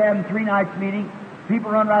in, maybe having 3 nights meeting,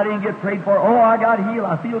 people run right in and get prayed for. Oh, I got healed.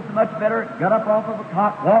 I feel so much better. Got up off of a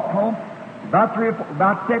cot, walked home.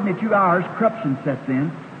 About 72 hours, corruption sets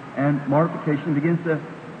in, and mortification begins to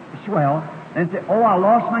swell. And say, oh, I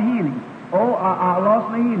lost my healing. Oh, I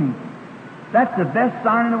lost my healing. That's the best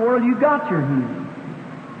sign in the world. You got your healing.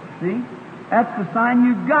 See? That's the sign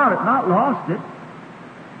you got it, not lost it.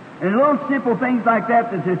 And little simple things like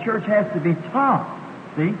that the church has to be taught,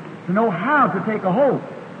 see, to know how to take a hold.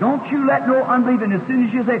 Don't you let no unbelief in. As soon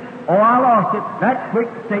as you say, oh, I lost it, that quick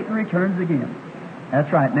Satan returns again.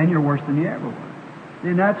 That's right, and then you're worse than you ever were.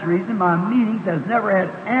 And that's the reason my meetings has never had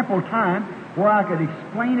ample time where I could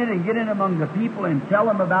explain it and get in among the people and tell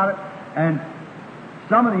them about it. And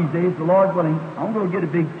some of these days, the Lord willing, I'm going to get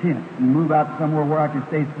a big tent and move out somewhere where I can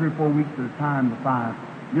stay 3 or 4 weeks at a time to 5.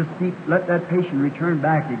 Just let that patient return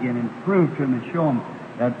back again and prove to him and show him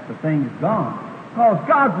that the thing is gone. Because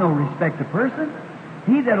God's no respect of person.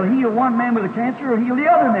 He that'll heal one man with a cancer will heal the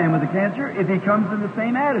other man with a cancer if he comes in the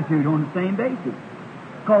same attitude, on the same basis.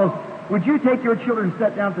 Because would you take your children and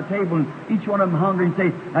sit down at the table and each one of them hungry and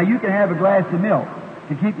say, now you can have a glass of milk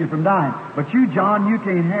to keep you from dying, but you, John, you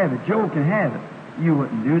can't have it. Joe can have it. You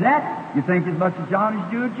wouldn't do that. You think as much as John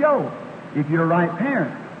as you do of Joe, if you're a right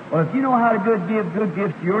parent. Well, if you know how to give good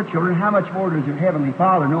gifts to your children, how much more does your Heavenly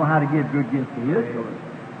Father know how to give good gifts to His children?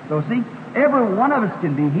 So see, every one of us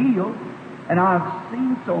can be healed. And I've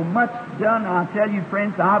seen so much done. I tell you,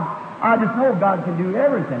 friends, I just know God can do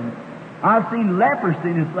everything. I've seen leprosy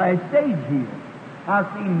in its last stage healed.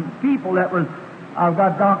 I've seen people I've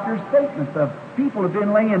got doctors' statements of people have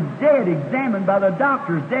been laying dead, examined by the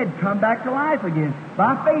doctors, dead, come back to life again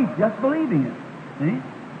by faith, just believing it. See?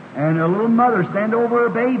 And a little mother stand over her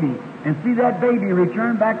baby and see that baby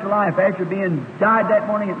return back to life after being died that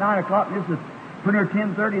morning at 9 o'clock. And this is pretty near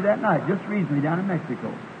 10:30 that night, just recently down in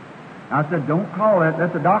Mexico. I said, don't call that.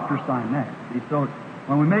 That's a doctor's sign, that. See? So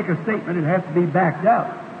when we make a statement, it has to be backed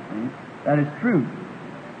up. See? That is true.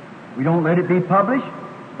 We don't let it be published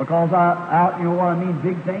because you know what I mean,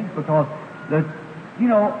 big things, because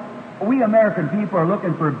we American people are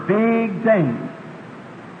looking for big things.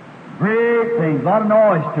 Big things, a lot of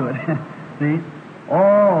noise to it. See?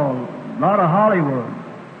 Oh, a lot of Hollywood.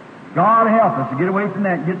 God help us to get away from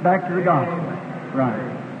that and get back to the gospel.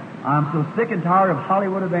 Right. I'm so sick and tired of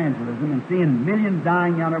Hollywood evangelism and seeing millions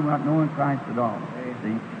dying yonder without knowing Christ at all.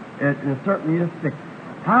 See? It certainly is sick.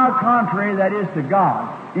 How contrary that is to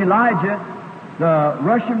God. Elijah, the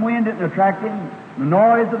rushing wind didn't attract him. The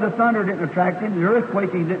noise of the thunder didn't attract him. The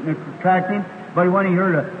earthquaking didn't attract him. But when he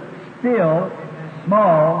heard a still,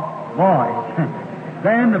 small voice,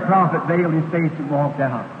 Then the prophet veiled his face and walked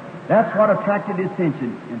out. That's what attracted his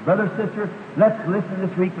attention. And brother, sister, let's listen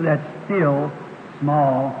this week for that still,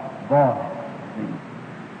 small voice.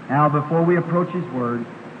 Now, before we approach His Word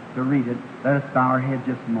to read it, let us bow our heads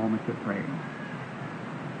just a moment to pray.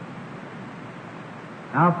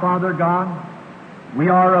 Now, Father God, we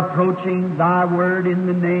are approaching Thy Word in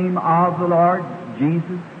the name of the Lord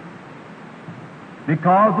Jesus,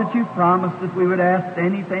 because that You promised if we would ask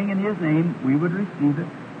anything in His name, we would receive it.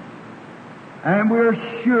 And we're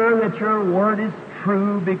sure that Your Word is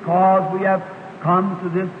true because we have come to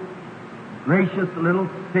this gracious little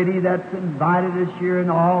city that's invited us here, and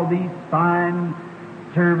all these fine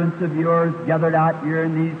servants of Yours gathered out here,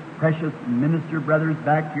 and these precious minister brothers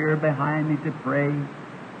back here behind me to pray,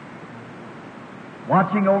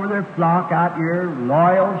 watching over their flock out here,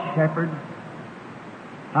 loyal shepherds.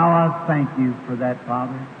 How I thank You for that,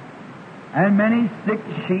 Father. And many sick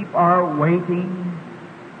sheep are waiting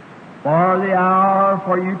for the hour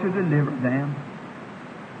for You to deliver them.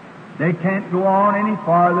 They can't go on any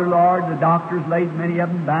farther, Lord. The doctors laid many of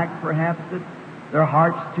them back, perhaps that their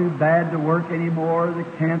heart's too bad to work anymore. The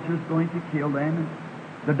cancer's going to kill them. And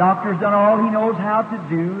the doctor's done all he knows how to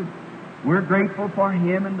do. We're grateful for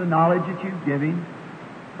him and the knowledge that You've given him.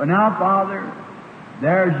 But now, Father,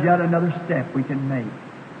 there's yet another step we can make.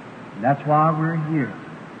 And that's why we're here.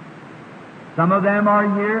 Some of them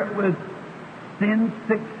are here with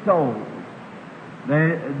sin-sick souls.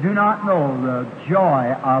 They do not know the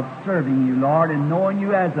joy of serving You, Lord, and knowing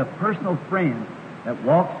You as a personal friend that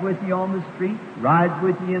walks with You on the street, rides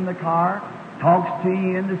with You in the car, talks to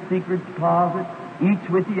You in the secret closet, eats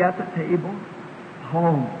with You at the table.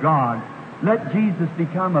 Oh, God, let Jesus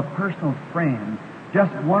become a personal friend,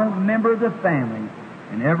 just one member of the family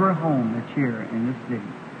in every home that's here in the city,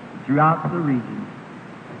 throughout the region.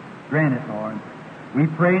 Grant it, Lord. We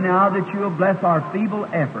pray now that You will bless our feeble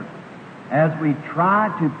efforts as we try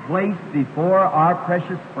to place before our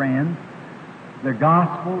precious friends the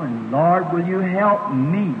gospel. And Lord, will You help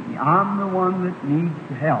me? I'm the one that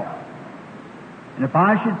needs help. And if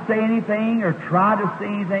I should say anything or try to say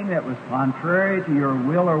anything that was contrary to Your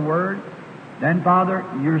will or word, then, Father,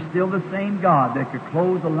 You're still the same God that could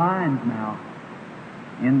close the lines now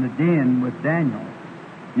in the den with Daniel.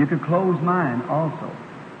 You could close mine also.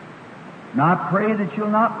 And I pray that You'll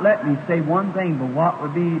not let me say one thing but what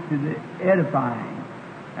would be to the edifying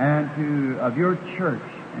and of Your church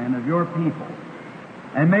and of Your people.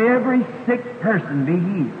 And may every sick person be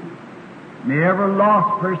healed. May every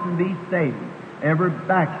lost person be saved. Every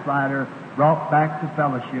backslider brought back to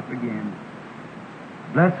fellowship again.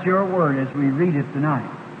 Bless Your Word as we read it tonight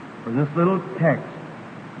for this little text.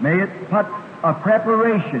 May it put a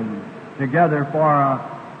preparation together for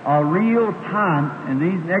a real time in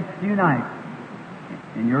these next few nights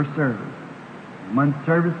in Your service. And when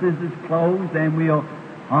services is closed, then we'll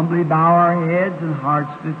humbly bow our heads and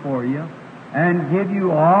hearts before You and give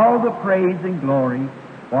You all the praise and glory,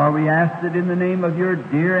 for we ask it in the name of Your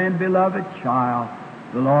dear and beloved child,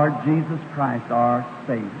 the Lord Jesus Christ, our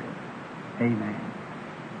Savior. Amen.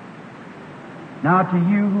 Now, to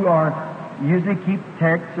you who are usually keep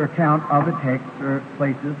texts or count of the texts or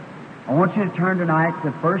places, I want you to turn tonight to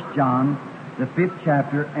 1 John, the 5th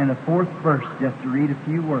chapter, and the 4th verse, just to read a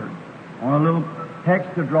few words on a little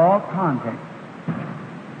text to draw context.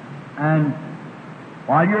 And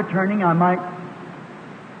while you're turning, I might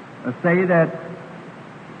say that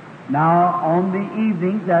now on the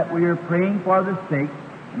evenings that we are praying for the sick,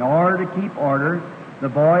 in order to keep order, the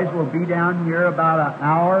boys will be down here about an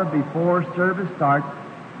hour before service starts,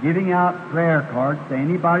 giving out prayer cards to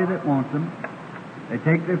anybody that wants them. They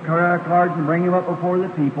take the prayer cards and bring them up before the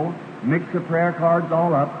people, mix the prayer cards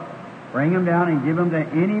all up, bring them down and give them to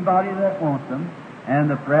anybody that wants them. And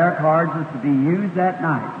the prayer cards are to be used that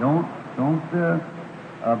night. Don't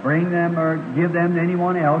bring them or give them to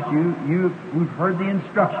anyone else. You've heard the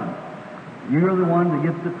instructions. You're the one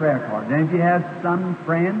that gets the prayer card. Then if you have some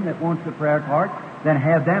friend that wants the prayer card, then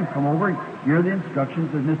have them come over. Hear the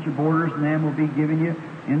instructions, as Mr. Borders and them will be giving you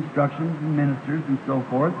instructions and ministers and so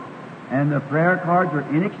forth. And the prayer cards are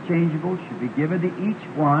inexchangeable, should be given to each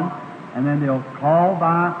one, and then they'll call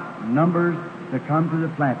by numbers to come to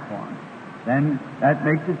the platform. Then that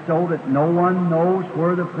makes it so that no one knows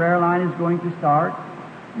where the prayer line is going to start.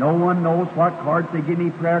 No one knows what cards they give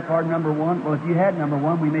me, prayer card number 1. Well, if you had number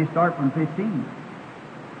 1, we may start from 15.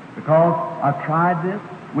 Because I've tried this.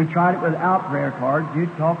 We tried it without prayer cards.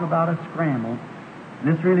 You'd talk about a scramble.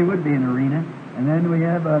 This really would be an arena. And then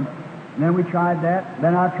we tried that.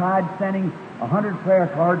 Then I tried sending 100 prayer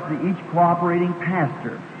cards to each cooperating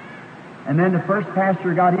pastor. And then the first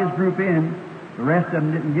pastor got his group in. The rest of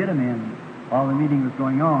them didn't get them in. while the meeting was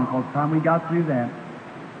going on. By the time we got through that,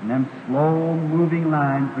 and them slow-moving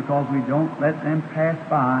lines, because we don't let them pass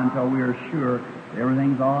by until we are sure that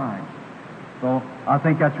everything's all right. So I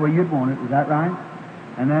think that's where you'd want it. Is that right?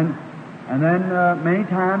 And then many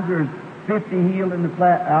times there's 50 healed in the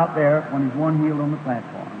out there when there's one healed on the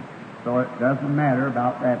platform. So it doesn't matter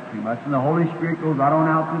about that too much. And the Holy Spirit goes right on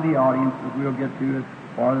out to the audience, as we'll get to it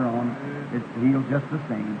farther on. It's healed just the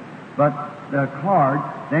same. But the card,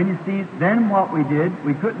 then you see, then what we did,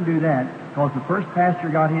 we couldn't do that, because the first pastor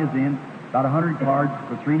got his in, about 100 cards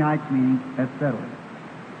for 3 nights meeting. That's settled.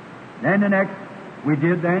 Then the next we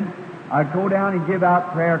did then, I'd go down and give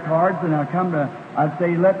out prayer cards, and I'd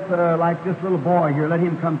say, let's, like this little boy here, let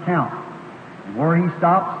him come count. And where he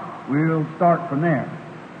stops, we'll start from there.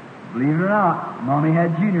 Believe it or not, Mommy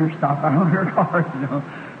had Junior stop out on her cards, you know.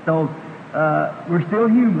 So, we're still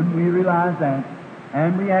human, we realize that.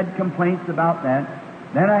 And we had complaints about that.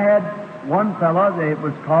 Then I had one fellow that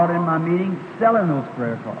was caught in my meeting selling those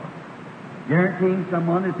prayer cards, guaranteeing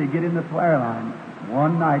someone that they get in the prayer line.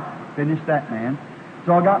 One night, finished that man.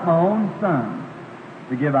 So I got my own son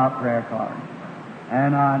to give out prayer cards.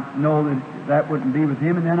 And I know that wouldn't be with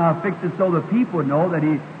him. And then I fixed it so the people would know that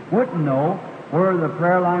he wouldn't know where the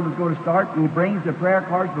prayer line was going to start. He brings the prayer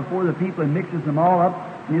cards before the people and mixes them all up,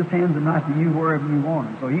 and he just hands them out to you wherever you want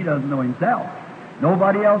them. So he doesn't know himself.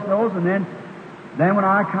 Nobody else knows. And then when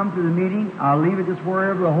I come to the meeting, I'll leave it just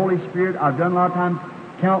wherever the Holy Spirit. I've done a lot of times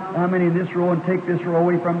count how many in this row and take this row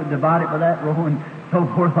away from it, divide it by that row, and so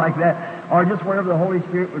forth like that. Or just wherever the Holy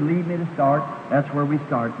Spirit would lead me to start, that's where we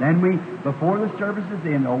start. Then before the service is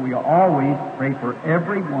in, we always pray for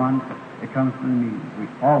everyone that comes to the meeting. We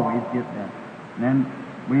always get that. And then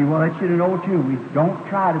we will let you know, too, we don't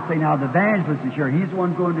try to say, now, the evangelist is here. He's the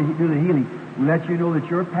one going to do the healing. We let you know that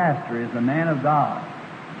your pastor is a man of God,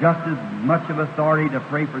 just as much of authority to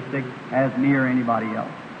pray for sick as me or anybody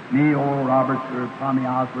else. Me, Oral Roberts, or Tommy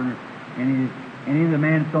Osborne, or any of the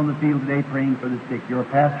men that's on the field today praying for the sick. Your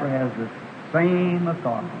pastor has the same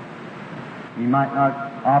authority. He might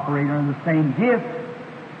not operate under the same gift,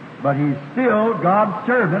 but he's still God's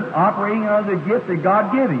servant operating under the gift that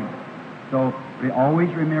God gave him. So we always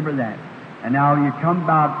remember that. And now you come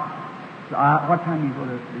about, what time you go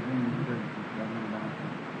to begin the service?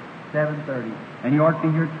 7:30. And you ought to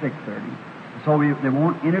be here at 6:30. So they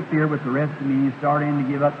won't interfere with the rest of the meeting. You start in to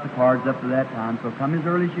give up the cards up to that time. So come as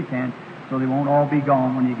early as you can, so they won't all be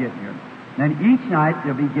gone when you get here. Then each night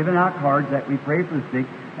they'll be giving out cards that we pray for the sick,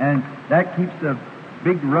 and that keeps the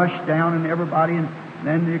big rush down in everybody, and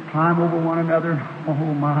then they climb over one another. Oh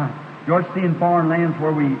my! You ought to see in foreign lands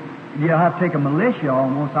where you have to take a militia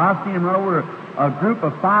almost. I've seen them run over a group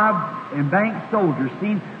of 5 embanked soldiers,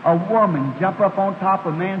 seen a woman jump up on top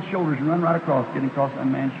of a man's shoulders and run right across, getting across that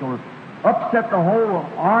man's shoulder. Upset the whole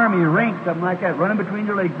army rank, something like that, running between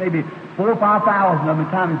their legs, maybe 4,000 or 5,000 of them at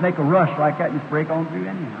a time, and make a rush like that and just break on through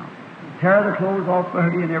anyhow. Tear the clothes off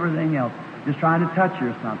of you and everything else, just trying to touch you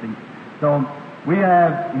or something. So we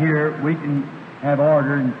have here, we can have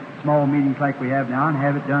order in small meetings like we have now and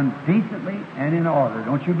have it done decently and in order.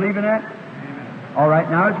 Don't you believe in that? Amen. All right,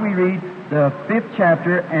 now as we read the 5th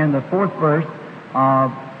chapter and the 4th verse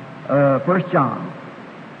of 1 John.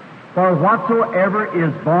 For whatsoever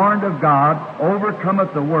is born of God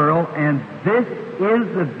overcometh the world, and this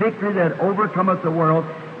is the victory that overcometh the world,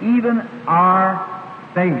 even our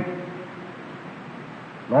faith.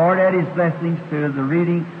 Lord, add His blessings to the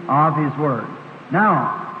reading of His Word.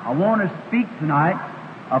 Now, I want to speak tonight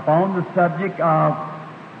upon the subject of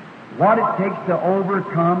what it takes to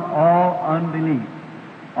overcome all unbelief,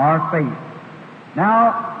 our faith.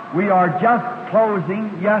 Now, we are just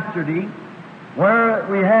closing yesterday where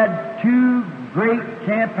we had 2 great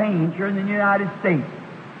campaigns here in the United States.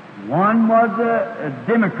 One was a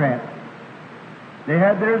Democrat. They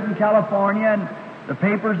had theirs in California, and the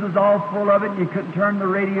papers was all full of it, and you couldn't turn the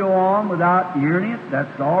radio on without hearing it.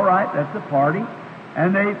 That's all right. That's a party.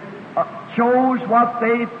 And they chose what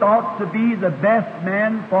they thought to be the best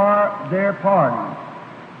man for their party.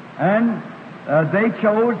 And they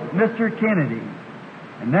chose Mr. Kennedy.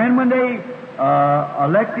 And then when they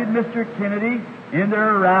elected Mr. Kennedy in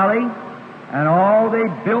their rally, and all they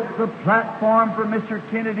built the platform for Mr.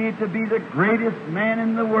 Kennedy to be the greatest man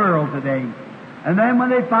in the world today. And then when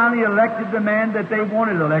they finally elected the man that they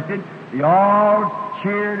wanted elected, they all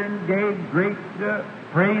cheered and gave great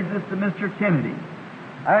praises to Mr. Kennedy.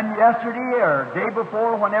 And yesterday or day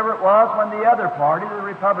before, whenever it was, when the other party, the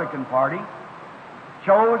Republican Party,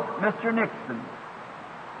 chose Mr. Nixon.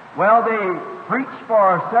 Well, they preached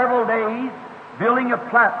for several days building a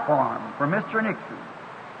platform for Mr. Nixon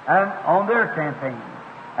and on their campaign.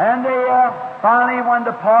 And they finally, when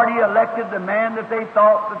the party elected the man that they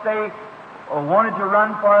thought that they wanted to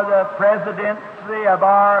run for the presidency of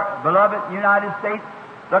our beloved United States,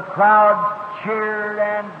 the crowd cheered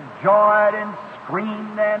and joyed and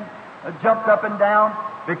screamed and jumped up and down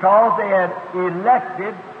because they had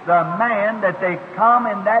elected the man that they come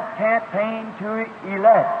in that campaign to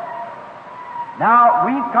elect. Now,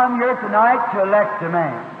 we've come here tonight to elect a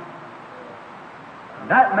man.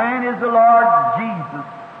 That man is the Lord Jesus.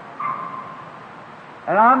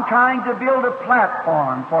 And I'm trying to build a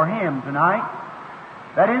platform for Him tonight,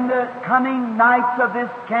 that in the coming nights of this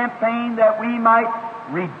campaign that we might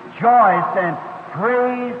rejoice and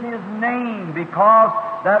praise His name because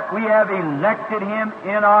that we have elected Him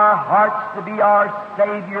in our hearts to be our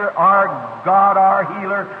Savior, our God, our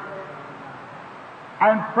healer.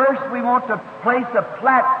 And first we want to place a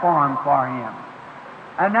platform for Him.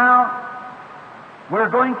 And now we're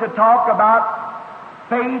going to talk about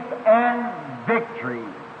faith and victory.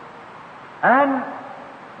 And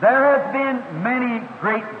there has been many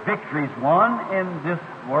great victories won in this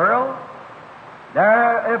world.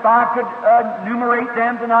 There, if I could enumerate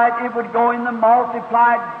them tonight, it would go in the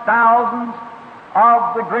multiplied thousands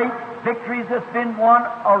of the great victories that's been won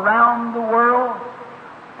around the world.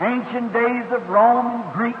 Ancient days of Rome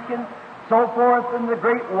and Greek and so forth, and the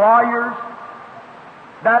great warriors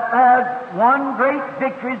that has won great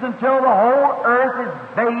victories until the whole earth is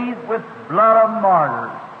bathed with blood of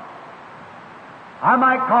martyrs. I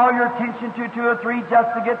might call your attention to two or three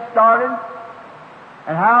just to get started,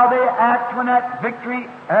 and how they act when that victory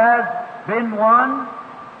has been won.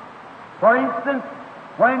 For instance,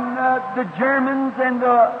 when the Germans in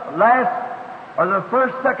the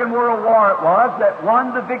Second World War it was, that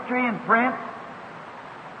won the victory in France,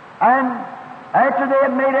 and after they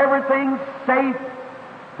had made everything safe,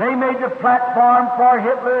 they made the platform for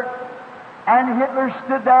Hitler, and Hitler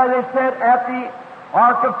stood there, they said, at the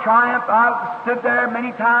Arc of Triumph. I've stood there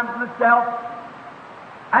many times myself.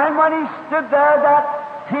 And when he stood there,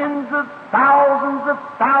 that tens of thousands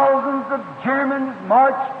of Germans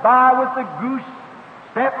marched by with the goose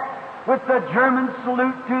step, with the German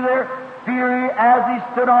salute to their fury as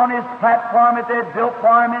he stood on his platform that they had built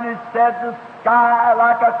for him, and it said the sky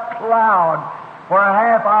like a cloud for a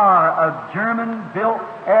half hour of German-built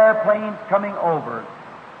airplanes coming over.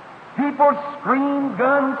 People screamed,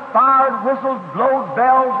 guns fired, whistles blowed,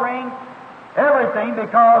 bells rang, everything,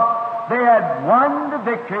 because they had won the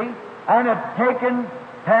victory and had taken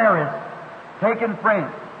Paris, taken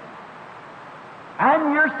France. And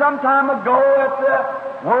here some time ago at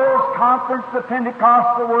the World's Conference, the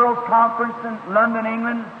Pentecostal World's Conference in London,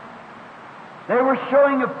 England, they were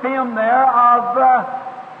showing a film there of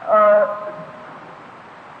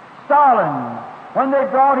Stalin, when they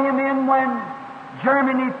brought him in when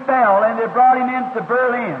Germany fell, and they brought him into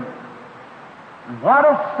Berlin. What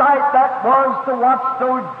a sight that was to watch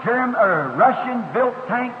those Russian-built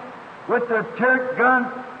tanks with the turret guns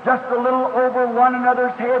just a little over one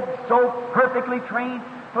another's heads, so perfectly trained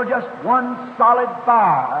for just one solid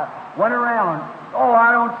fire went around. Oh,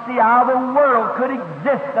 I don't see how the world could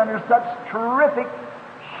exist under such terrific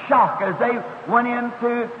shock as they went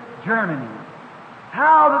into Germany.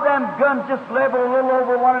 How did them guns just level a little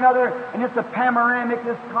over one another, and it's a panoramic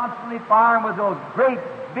just constantly firing with those great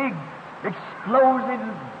big explosive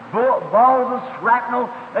balls of shrapnel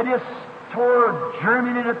that just tore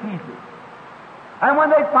Germany to pieces. And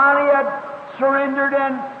when they finally had surrendered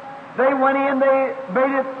and they went in, they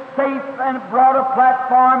made it safe and brought a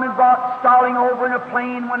platform and brought Stalin over in a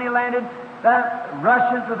plane when he landed. The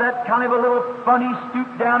Russians with that kind of a little funny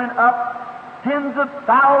stoop down and up. Tens of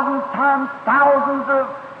thousands times thousands of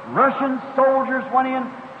Russian soldiers went in,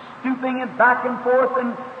 stooping and back and forth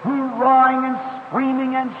and hoorahing and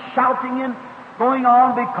screaming and shouting and going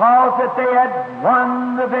on because that they had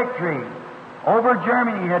won the victory over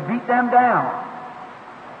Germany, had beat them down.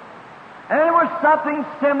 And it was something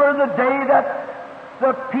similar the day that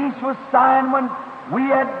the peace was signed, when we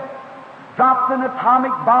had dropped an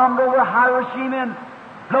atomic bomb over Hiroshima and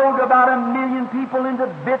blowed about 1 million people into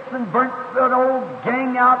bits and burnt an old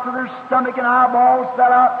gang out to their stomach and eyeballs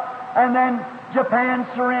fell out, and then Japan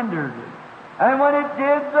surrendered. And when it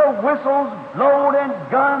did, the whistles blowed and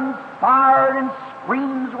guns fired and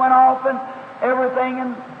screams went off and everything,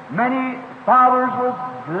 and many fathers was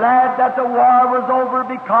glad that the war was over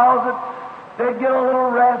because they'd get a little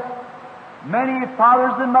rest. Many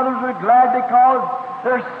fathers and mothers were glad because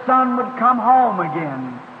their son would come home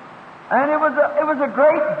again. And it was a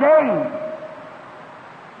great day.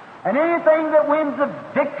 And anything that wins a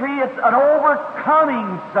victory, it's an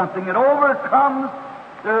overcoming something. It overcomes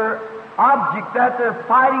their object that they're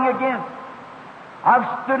fighting against.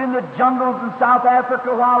 I've stood in the jungles in South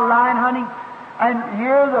Africa while lion hunting, and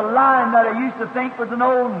here's a lion that I used to think was an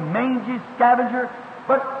old mangy scavenger,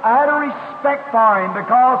 but I had a respect for him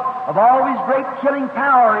because of all his great killing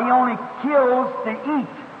power. He only kills to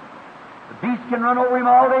eat. The beast can run over him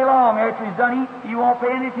all day long. After he's done eating, you won't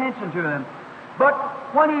pay any attention to him. But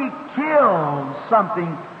when he kills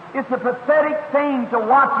something, it's a pathetic thing to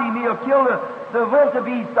watch him. He'll kill the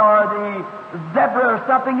wildebeest or the zebra or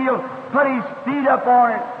something. He'll put his feet up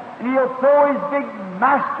on it, and he'll throw his big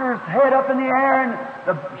master's head up in the air and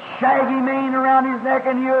the shaggy mane around his neck,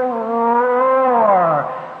 and he'll roar.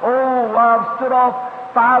 Oh, I've stood off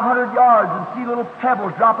 500 yards and see little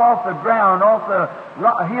pebbles drop off the ground, off the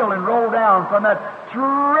hill, and roll down from that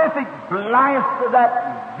terrific blast of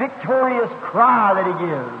that victorious cry that he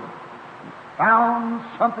gives. Found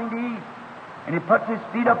something to eat, and he puts his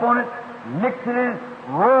feet up on it, licks it, and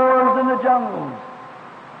roars in the jungles.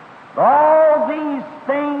 All these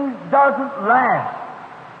things doesn't last.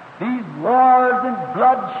 These wars and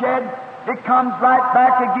bloodshed, it comes right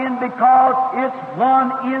back again because it's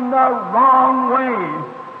won in the wrong way.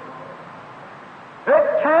 It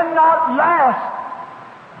cannot last.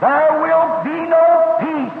 There will be no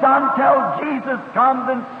peace until Jesus comes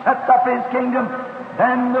and sets up His kingdom.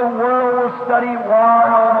 Then the world will study war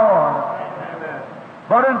no more.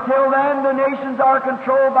 But until then, the nations are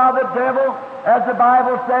controlled by the devil, as the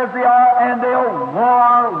Bible says they are, and they'll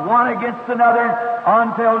war one against another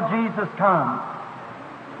until Jesus comes.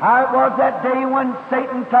 How it was that day when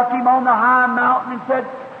Satan took him on the high mountain and said,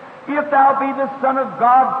 "If thou be the Son of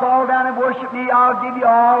God, fall down and worship me. I'll give you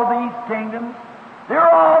all these kingdoms.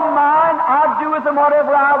 They're all mine. I'll do with them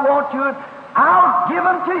whatever I want to. I'll give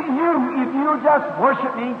them to you if you'll just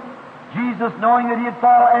worship me." Jesus, knowing that he'd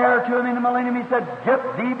fall heir to him in the millennium, he said,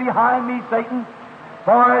 "Get thee behind me, Satan,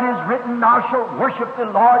 for it is written, thou shalt worship the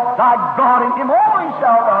Lord thy God, and him only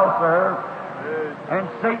shalt thou serve." And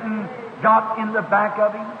Satan got in the back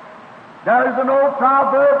of him. There's an old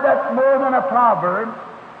proverb that's more than a proverb.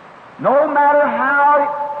 No matter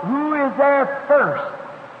who is there first,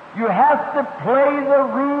 you have to play the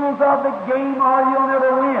rules of the game or you'll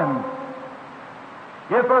never win.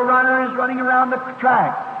 If a runner is running around the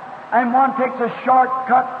track, and one takes a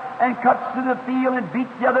shortcut and cuts through the field and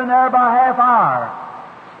beats the other there by half hour,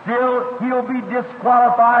 still he'll be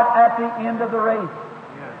disqualified at the end of the race.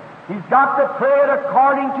 He's got to play it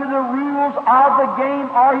according to the rules of the game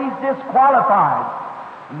or he's disqualified.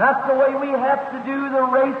 And that's the way we have to do the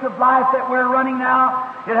race of life that we're running now.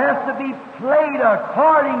 It has to be played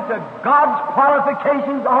according to God's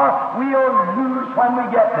qualifications or we'll lose when we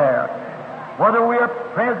get there. Whether we are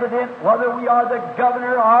president, whether we are the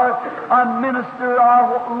governor or a minister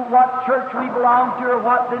or what church we belong to or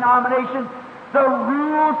what denomination, the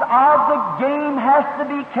rules of the game has to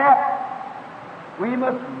be kept. We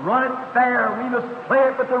must run it fair. We must play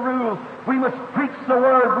it with the rules. We must preach the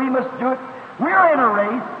Word. We must do it. We're in a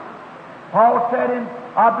race. Paul said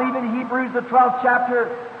I believe in Hebrews, the 12th chapter,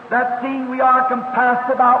 that seeing we are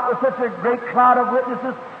compassed about with such a great cloud of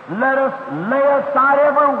witnesses, let us lay aside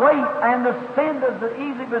every weight and the sin that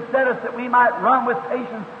easily beset us, that we might run with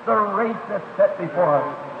patience the race that's set before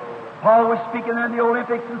us. Paul was speaking in the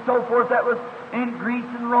Olympics and so forth, that was in Greece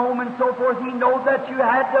and Rome and so forth. He knows that you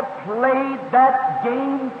had to play that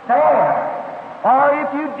game fair, or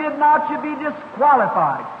if you did not, you'd be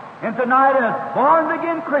disqualified. And tonight, as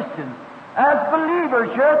born-again Christians, as believers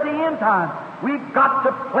here at the end time, we've got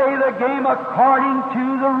to play the game according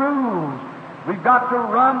to the rules. We've got to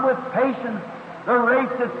run with patience the race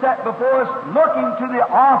that's set before us, looking to the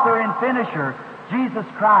author and finisher, Jesus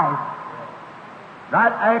Christ.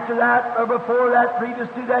 Right after that, or before that, previous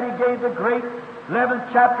to that, he gave the great 11th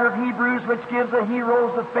chapter of Hebrews, which gives the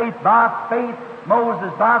heroes of faith. By faith,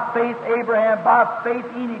 Moses. By faith, Abraham. By faith,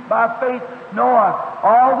 Enoch. By faith, Noah.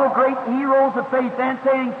 All the great heroes of faith. Then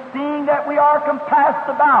saying, seeing that we are compassed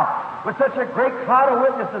about with such a great cloud of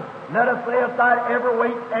witnesses, let us lay aside every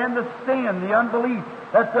weight and the sin, the unbelief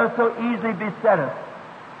that does so easily beset us.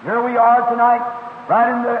 Here we are tonight, right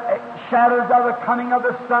in the shadows of the coming of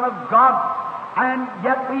the Son of God, and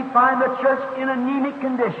yet we find the church in anemic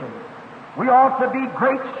condition. We ought to be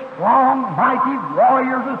great, strong, mighty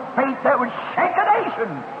warriors of faith that would shake a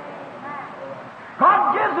nation.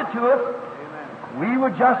 God gives it to us. We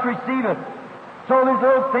would just receive it. So there's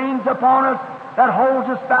those things upon us that holds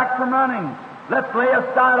us back from running. Let's lay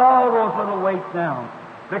aside all those little weights now,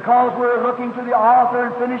 because we're looking to the author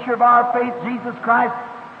and finisher of our faith, Jesus Christ,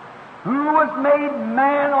 who was made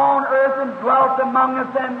man on earth and dwelt among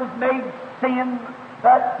us and was made sin,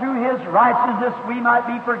 that through His righteousness we might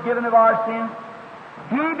be forgiven of our sins.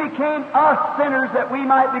 He became us sinners that we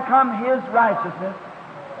might become His righteousness.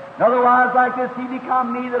 Otherwise, like this, He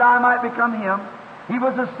become me that I might become Him. He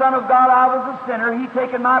was the Son of God, I was a sinner. He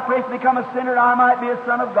taken my place to become a sinner, and I might be a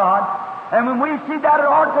Son of God. And when we see that, it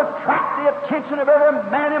ought to attract the attention of every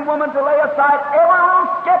man and woman to lay aside every little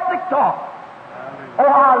skeptic talk. Oh,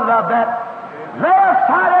 I love that. Lay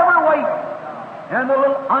aside every weight and the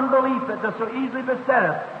little unbelief that does so easily beset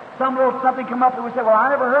us. Some little something come up and we say, well, I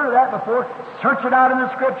never heard of that before. Search it out in the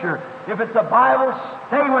Scripture. If it's the Bible,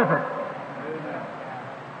 stay with it.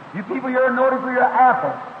 You people here are noted for your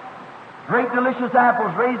apples. Great delicious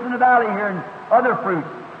apples raised in the valley here and other fruit.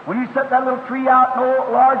 When you set that little tree out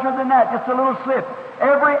no larger than that, just a little slip,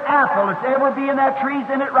 every apple that's ever be in that tree's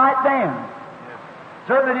in it right then.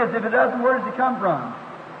 Certainly it is. If it doesn't, where does it come from?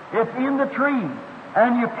 It's in the tree.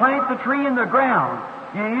 And you plant the tree in the ground.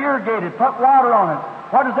 You irrigate it, put water on it.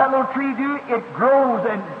 What does that little tree do? It grows,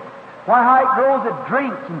 and how it grows, it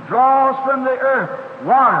drinks and draws from the earth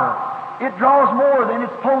water. It draws more than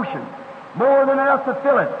its portion, more than enough to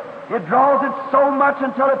fill it. It draws it so much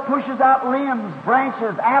until it pushes out limbs,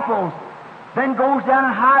 branches, apples, then goes down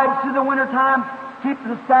and hides through the wintertime, keeps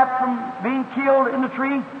the sap from being killed in the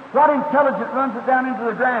tree. What intelligence runs it down into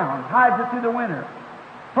the ground, hides it through the winter?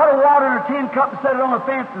 Put a water in a tin cup and set it on a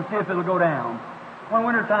fence and see if it'll go down when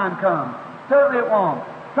wintertime comes. Certainly it won't.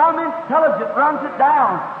 Some intelligence runs it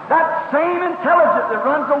down. That same intelligence that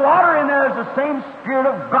runs the water in there is the same Spirit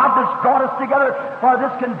of God that's brought us together for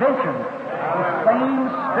this convention. The same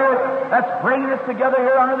Spirit that's bringing us together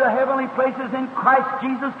here under the heavenly places in Christ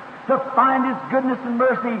Jesus to find His goodness and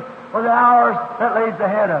mercy for the hours that lays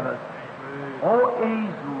ahead of us. Oh,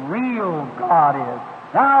 He's real, God is.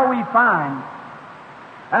 Now we find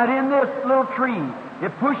that in this little tree,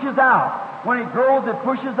 it pushes out. When it grows, it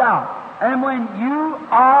pushes out. And when you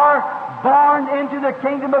are born into the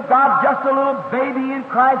kingdom of God, just a little baby in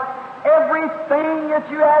Christ, everything that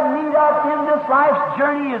you have need of in this life's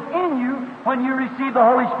journey is in you when you receive the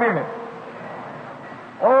Holy Spirit.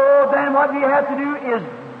 Oh, then what you have to do is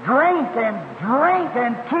drink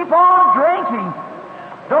and keep on drinking.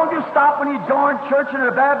 Don't just stop when you join church and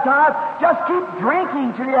are baptized. Just keep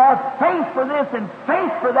drinking till you have faith for this and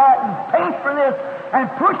faith for that and faith for this, and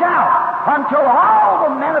push out until all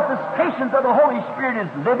the manifestations of the Holy Spirit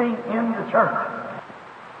is living in the church.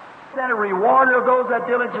 Then a rewarder of those that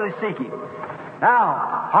diligently seek Him.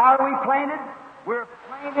 Now, how are we planted? We're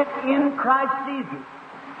planted in Christ Jesus.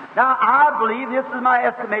 Now, I believe, this is my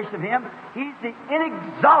estimation of Him, He's the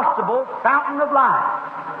inexhaustible fountain of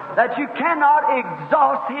life, that you cannot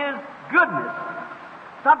exhaust His goodness.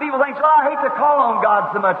 Some people think, well, I hate to call on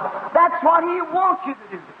God so much. That's what He wants you to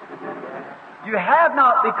do. You have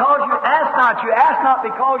not because you ask not. You ask not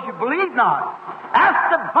because you believe not.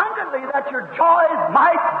 Ask abundantly that your joys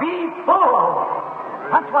might be full.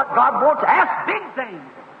 That's what God wants. Ask big things.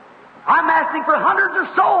 I'm asking for hundreds of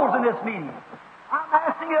souls in this meeting. I'm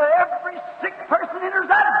asking that every sick person enters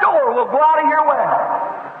that door will go out of here well.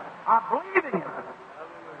 I'm believing it.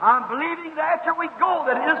 I'm believing that after we go,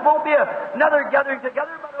 that this won't be another gathering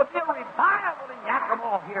together, but it'll be a revival in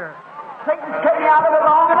Yakima here. Satan's kept me out of it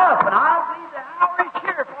long enough, and I believe the hour is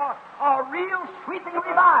here for a real sweeping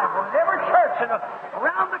revival in every church and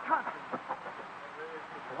around the country.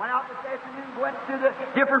 I went out this afternoon, went to the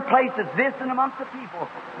different places, visiting amongst the people.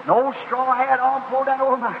 An old straw hat on, pulled down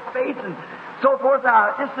over my face, and so forth,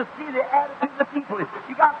 just to see the attitude of the people.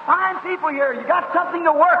 You got fine people here. You got something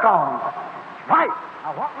to work on. Right.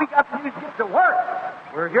 Now, what we got to do is get to work.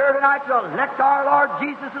 We're here tonight to elect our Lord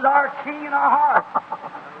Jesus as our King in our heart,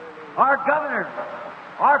 our Governor,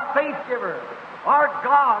 our faith giver, our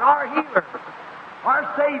God, our healer, our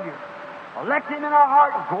Savior. Elect Him in our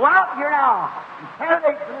heart and go out here now and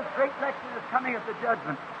candidate for this great election that's coming at the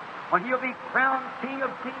judgment, when He'll be crowned King of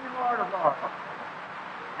Kings and Lord of Lords.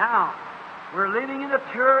 Now, we're living in a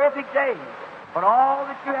terrific day, but all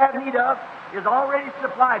that you have need of is already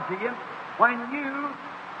supplied to you when you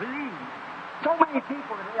believe. So many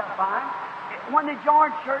people today, I find, when they join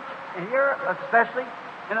church, and here especially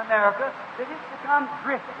in America, they just become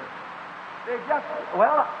drifters. They just,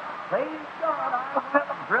 well, praise God,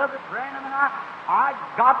 Brother Branham and I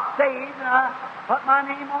got saved, and I put my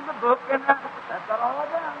name on the book, and that's about all I've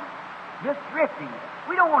done. Just drifting.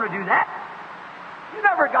 We don't want to do that. You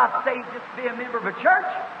never got saved just to be a member of a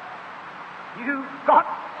church. You got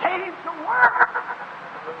saved to work.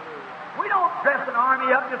 We don't dress an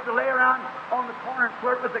army up just to lay around on the corner and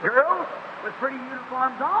flirt with the girls with pretty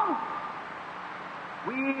uniforms on.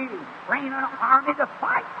 We train an army to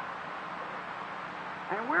fight.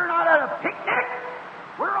 And we're not at a picnic.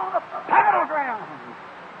 We're on a battleground.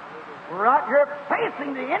 We're out here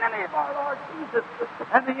facing the enemy of our Lord Jesus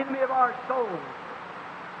and the enemy of our souls.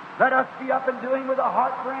 Let us be up and doing with a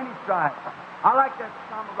heart for any strife. I like that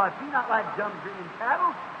Psalm of life. Be not like dumb grinning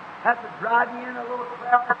cattle. Have to drive you in a little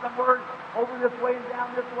crowd somewhere over this way and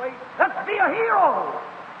down this way. Let's be a hero.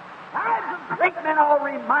 Lives of great men all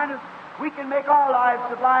remind us we can make our lives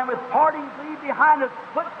sublime with partings leave behind us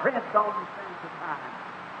footprints on the sands of time.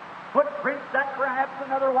 Footprints that perhaps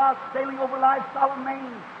another while sailing over life's solemn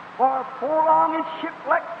main for forlong and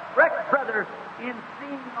shipwrecked brother in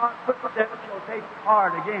seeing our footsteps shall take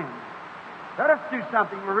heart again. Let us do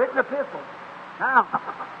something. We're written epistles. Now,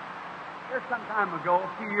 there's some time ago,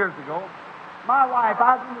 a few years ago, my wife,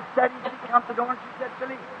 I was in the study, she comes to the door and she said,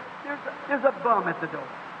 Billy, there's a bum at the door.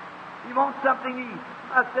 He wants something to eat.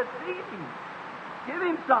 I said, feed him. Give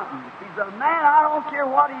him something. He's a man, I don't care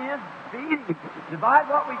what he is, feed him. Divide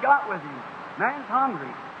what we got with him. Man's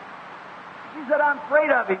hungry. She said, I'm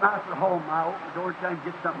afraid of him. I said, home. I opened the door and tried to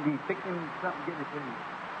get something to eat. Pick him something, give it to him.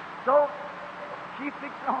 So, she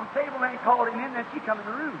fixed it on the table and called him in, then she come in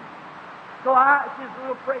the room. So she was a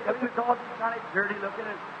little afraid of him because he's kind of dirty looking.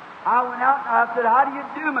 And I went out and I said, how do you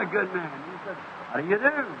do, my good man? He said, how do you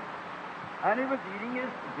do? And he was eating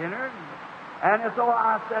his dinner. And so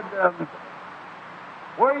I said,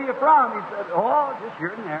 where are you from? He said, oh, just here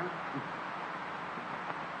and there.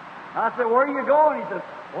 I said, where are you going? He said,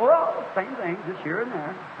 well, same thing, just here and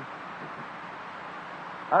there.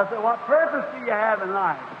 I said, what purpose do you have in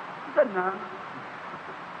life? He said, none.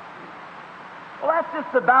 Well, that's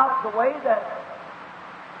just about the way that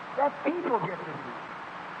people get to be.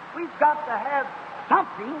 We've got to have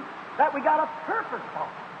something that we got a purpose for.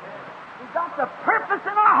 We've got the purpose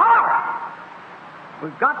in our heart.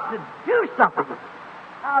 We've got to do something.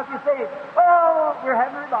 Now, if you say, oh, we're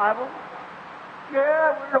having a revival.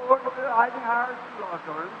 Yeah, we're Eisenhower's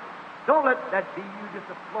auditorium. Don't let that be you just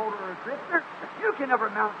a floater or a drifter. You can never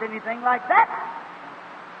mount anything like that.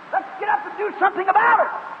 Let's get up and do something about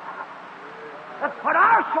it. Let's put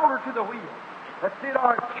our shoulder to the wheel. Let's see that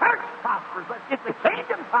our church prospers. Let's get the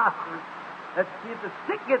kingdom prospers. Let's see if the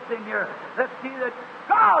sick gets in here. Let's see that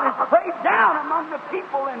God is prayed down among the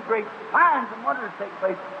people and great signs and wonders take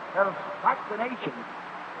place that'll strike the nation.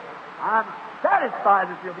 I'm satisfied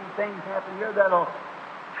that there'll be things happen here that'll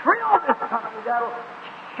thrill this country, that'll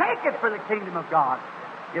shake it for the kingdom of God.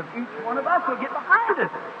 If each one of us will get behind it.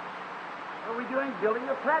 What are we doing? Building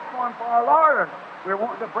a platform for our Lord. We're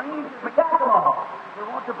wanting to bring him to the catalog. We're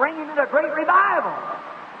wanting to bring him into a great revival.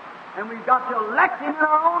 And we've got to elect him in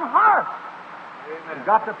our own heart. Amen. We've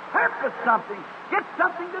got to purpose something. Get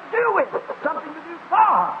something to do with it. Something to do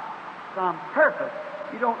for. Some purpose.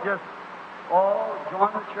 You don't just,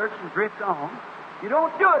 join the church and drift on. You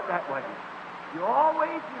don't do it that way. You've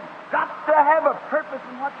got to have a purpose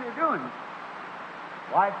in what you're doing.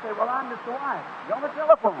 Wife say, well, I'm just a wife. You're on the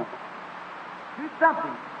telephone. Do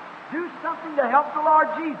something. Do something to help the Lord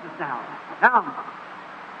Jesus now. Now,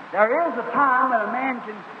 there is a time that a man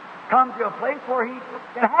can come to a place where he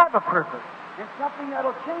can have a purpose and something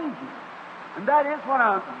that'll change him. And that is when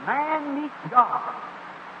a man meets God.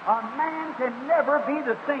 A man can never be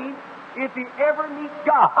the same if he ever meets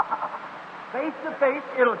God. Face to face,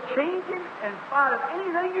 it'll change him in spite of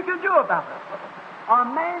anything you can do about it. A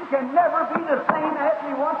man can never be the same after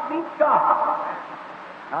he once meets God.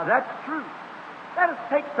 Now, that's true. Let us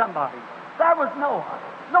take somebody. That was Noah.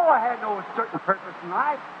 Noah had no certain purpose in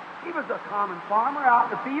life. He was a common farmer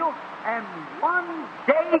out in the field, and one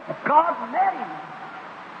day God met him.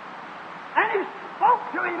 And he spoke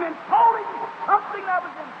to him and told him something that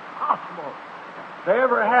was impossible to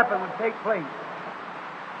ever happen would take place.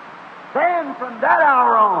 Then, from that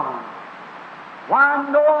hour on,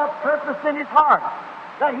 why Noah purposed in his heart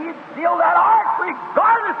that he'd build that ark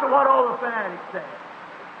regardless of what all the fanatics said.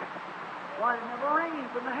 Why, it never rained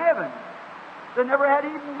from the heavens. There never had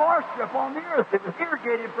even moisture upon the earth. It was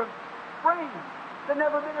irrigated from spring. There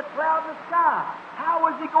never been a cloud in the sky. How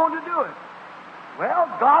was he going to do it? Well,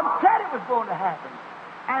 God said it was going to happen.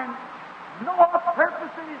 And Noah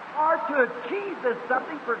purposed in his heart to achieve this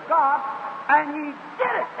something for God, and he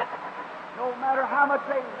did it. No matter how much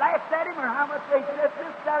they laughed at him or how much they said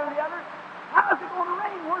this, that, or the other, how's it going to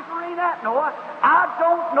rain? Where's the rain at, Noah? I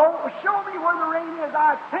don't know. Show me where the rain is.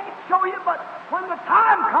 I can't show you, but when the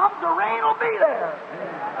time comes, the rain will be there.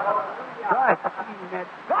 Right.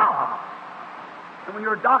 That's God. And when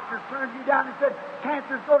your doctor turned you down and said,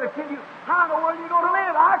 cancer's going to kill you, how in the world are you going to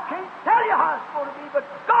live? I can't tell you how it's going to be, but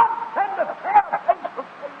God send a pair of things to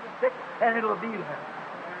save the sick, and it'll be there.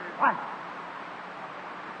 Right.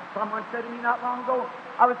 Someone said to me not long ago,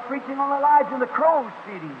 I was preaching on Elijah and the crows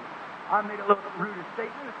feeding. I made a little rude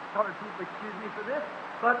statement. Colored people excuse me for this.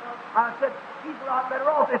 But I said, he's a lot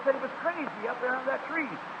better off. They said he was crazy up there under that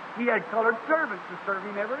tree. He had colored servants to serve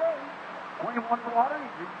him every day. When he wanted water,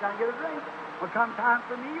 he'd reach down and get a drink. Would come time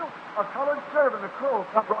for meal, a colored servant, a crow,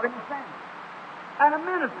 brought him a sandwich. And a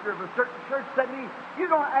minister of a certain church said to me, you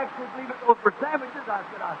don't actually believe it goes for sandwiches? I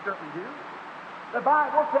said, I certainly do. The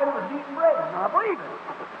Bible said it was eating bread, and I believe it.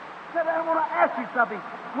 I said, I want to ask you something.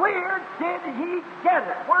 Where did he get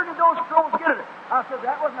it? Where did those crows get it? I said,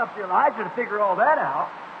 that wasn't up to Elijah to figure all that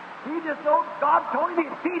out. He just knows God told him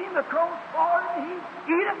he'd feed him, the crows for him, he'd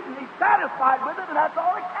eat it, and he's satisfied with it, and that's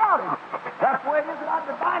all that counted. That's the way it is about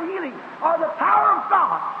divine healing, or the power of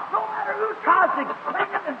God. No matter who tries to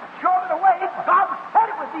explain it and show it away, God said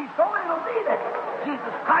it would be so, and it'll be there.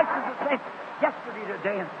 Jesus Christ is the same yesterday,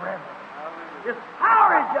 today, and forever. His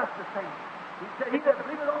power is just the same. He said, he that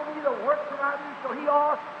believeth on me, the works that I do, shall he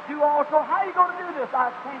do also. How are you going to do this?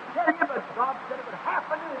 I can't tell you, but God said it would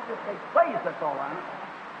happen, and it just takes place. That's all I know.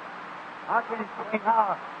 I can't explain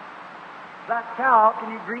how that cow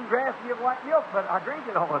can eat green grass and give white milk, but I drink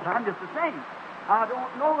it all the time just the same. I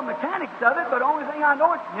don't know the mechanics of it, but the only thing I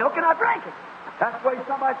know is milk, and I drink it. That's why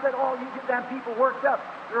somebody said, oh, you get them people worked up.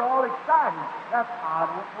 They're all excited. I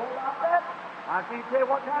don't know about that. I can't tell you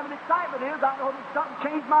what kind of excitement it is. I know that something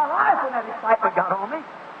changed my life when that excitement got on me.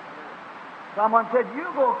 Someone said, you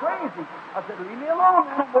go crazy. I said, leave me alone,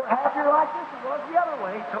 man. I'm more happier like this than it was the other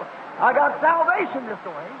way. So I got salvation this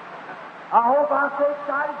way. I hope I stay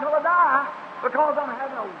excited till I die, because I'm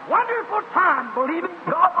having a wonderful time believing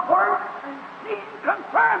God's Word and seeing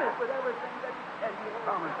confirm it with everything that He said He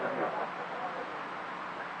promised me.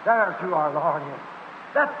 There's who our Lord is.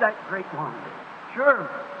 That's that great one. Sure,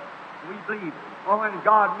 we believe. Oh, when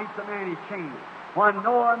God meets a man, He's changed. When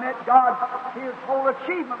Noah met God, his whole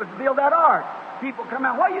achievement was to build that ark. People come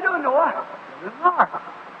out, what are you doing, Noah? Building an ark.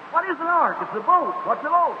 What is an ark? It's a boat. What's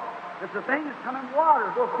a boat? It's the thing that's come in water.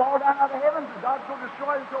 It'll fall down out of the heavens, and God's going to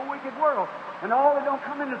destroy this whole wicked world. And all that don't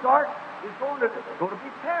come in this ark is going to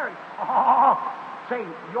be perished. Oh, say,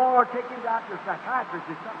 you're taking down to a psychiatrist.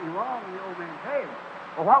 There's something wrong in the old man's head.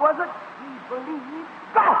 Well, what was it? He believed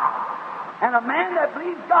God. And a man that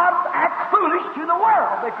believes God acts foolish to the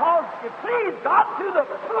world, because it pleased God to the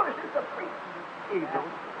foolishness of preaching the evil.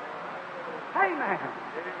 Amen.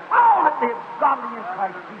 All that live godly in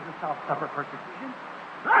Christ Jesus shall suffer persecution.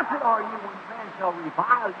 Blessed are you when men shall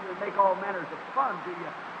revile you and make all manners of fun to you,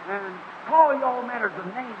 and call you all manners of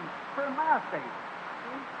names for my sake.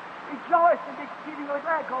 See? Rejoice and be exceedingly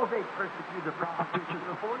glad, because they persecute the prostitutes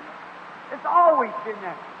before you. It's always been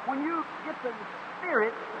that. When you get the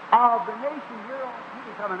spirit of the nation you're on, you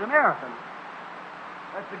become an American.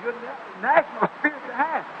 That's a good national spirit to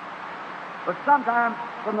have. But sometimes,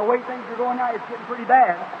 from the way things are going now, it's getting pretty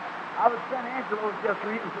bad. I was San Angelo just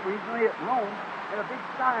recently at Rome, and a big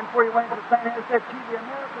sign before you went to San Angelo said, to the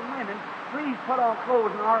American women, please put on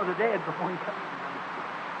clothes and honor the dead before you come in.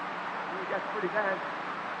 I think that's pretty bad.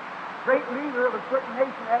 Great leader of a certain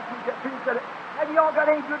nation asked me, said, have you all got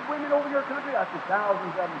any good women over your country? I said,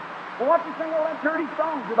 thousands of them. Well, what's you sing all them dirty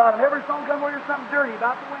songs about them? Every song comes where there's something dirty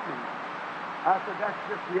about the women. I said, that's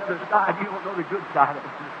just the other side. You don't know the good side of it.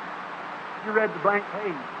 You read the blank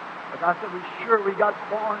page. But I said, we got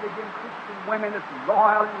born-again Christian women that's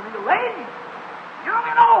loyal and real ladies. Young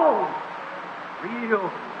and old. Real.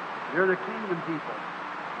 You're the kingdom people.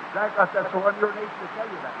 Exactly. I said, so I'm your nation to tell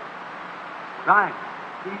you that. Right.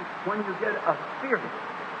 See, when you get a spirit.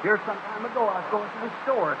 Here some time ago, I was going to the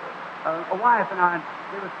store. A wife and I,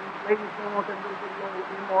 there was some ladies going with them little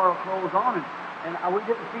immoral clothes on, and we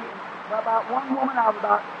didn't see about one woman out of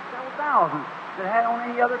about several thousand that had on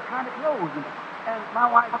any other kind of clothes. And my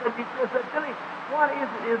wife said, Billy, what is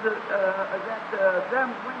it? Is it that them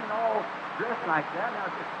women all dressed like that? And I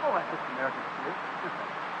said, oh, that's just American spirit.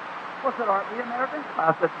 What's that, aren't we Americans? I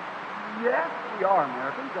said, yes, we are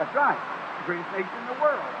Americans. That's right. The greatest nation in the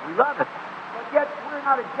world. We love it. But yet, we're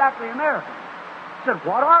not exactly Americans. I said,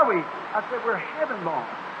 what are we? I said, we're heaven-born.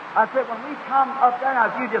 I said, when we come up there,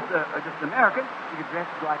 now, if you're just American, you can dress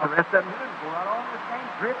like the rest of them do and go right on the same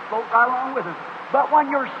trip, float right along with them. But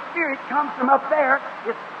when your spirit comes from up there,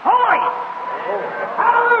 it's holy. Oh.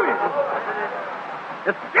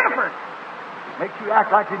 Hallelujah. It's different. It makes you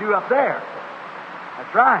act like you do up there.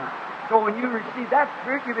 That's right. So when you receive that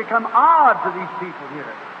spirit, you become odd to these people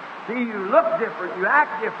here. See, you look different, you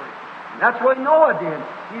act different. That's what Noah did.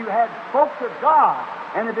 He had spoke to God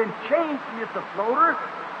and had been changed from just a floater.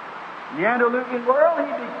 In the antediluvian world,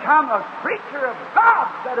 he become a creature of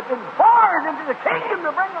God that had been born into the kingdom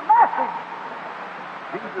to bring a message.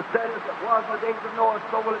 Jesus said, as it was in the days of Noah,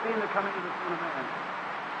 so will it be in the coming of the Son of Man.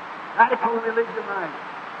 Radical religion, right?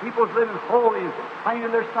 People's living holy, claiming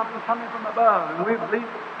there's something coming from above. And we believe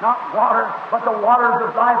not water, but the waters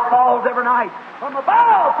of life falls every night. From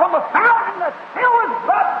above, from a fountain that's filled with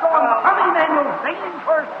blood going from Emmanuel's veins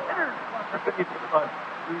for sinners.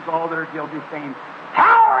 Lose all their guilty stains.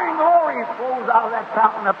 Towering glory flows out of that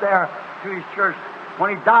fountain up there to His church.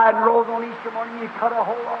 When He died and rose on Easter morning, He cut a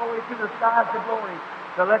hole all the way through the skies to glory,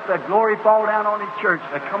 to let the glory fall down on His church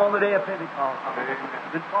that come on the day of Pentecost.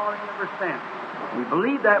 It's been falling ever since. We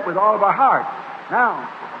believe that with all of our heart. Now,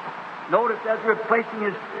 notice as we're placing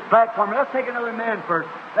His platform, let's take another man first.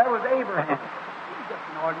 That was Abraham. He's just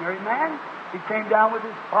an ordinary man. He came down with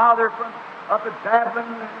his father from up at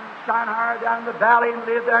Babylon, Shinar, down in the valley, and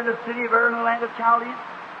lived there in the city of Ur in the land of Chaldees.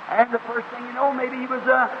 And the first thing you know, maybe he was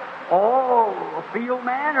a field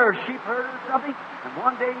man or a sheep herder or something. And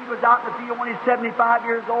one day he was out in the field when he's 75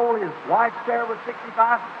 years old. His wife Sarah was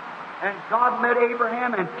 65. And God met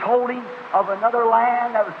Abraham and told him of another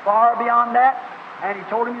land that was far beyond that. And He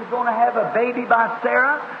told him He was going to have a baby by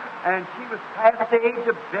Sarah. And she was past the age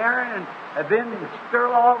of bearing and had been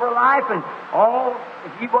sterile all of her life. And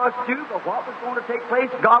he was too. But what was going to take place?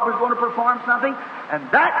 God was going to perform something. And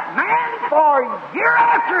that man, for year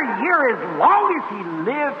after year, as long as he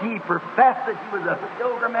lived, he professed that he was a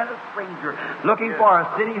pilgrim and a stranger, looking for a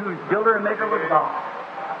city whose builder and maker was God.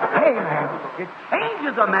 Hey, man, it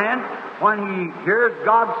changes a man when he hears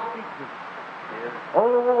God speak to him.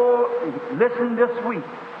 Oh, listen this week.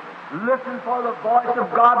 Listen for the voice of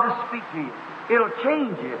God to speak to you. It'll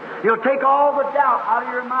change you. It'll take all the doubt out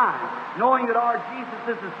of your mind, knowing that our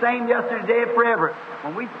Jesus is the same yesterday, today, and forever.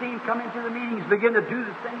 When we see Him come into the meetings, begin to do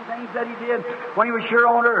the same things that He did when He was here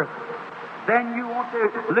on earth, then you want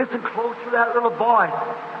to listen close to that little voice.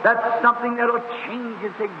 That's something that'll change you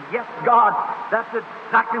and say, yes, God, that's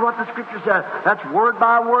exactly what the Scripture says. That's word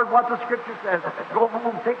by word what the Scripture says. Go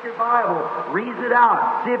home, take your Bible, read it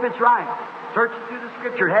out, see if it's right. Search it through the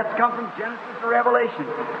Scripture. It has to come from Genesis to Revelation.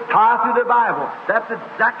 Tie through the Bible. That's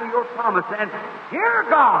exactly your promise. And hear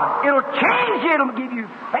God. It'll change you. It'll give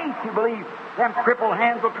you faith to believe. Them crippled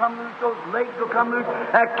hands will come loose. Those legs will come loose.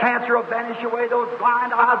 That cancer will vanish away. Those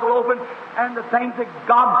blind eyes will open. And the things that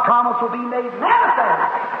God promised will be made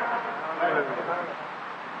manifest.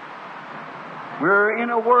 We're in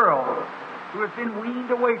a world who has been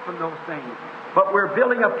weaned away from those things. But we're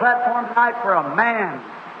building a platform tonight for a man.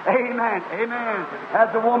 Amen. Amen.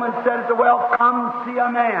 As the woman said at the well, come see a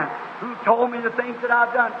man who told me the things that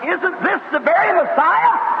I've done. Isn't this the very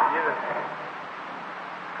Messiah? Yes.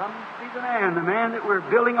 Come see the man that we're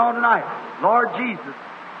building on tonight. Lord Jesus,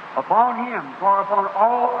 upon Him, for upon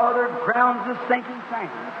all other grounds is sinking sand.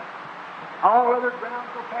 All other grounds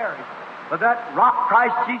will perish. But that rock,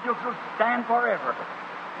 Christ Jesus, will stand forever.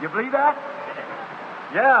 You believe that?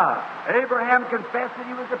 Yeah. Abraham confessed that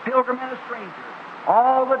he was a pilgrim and a stranger.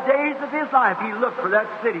 All the days of his life he looked for that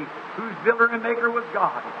city whose builder and maker was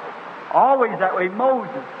God. Always that way.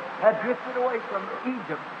 Moses had drifted away from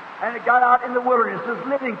Egypt and had got out in the wilderness, was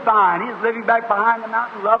living fine. He was living back behind the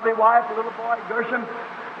mountain, lovely wife, the little boy Gershom,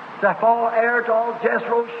 the fall heir to all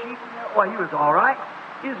Jethro's sheep. Well, he was all right.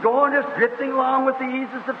 He was going, just drifting along with the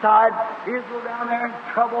eases of tide. Israel down there in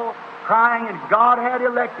trouble, crying, and God had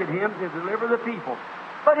elected him to deliver the people.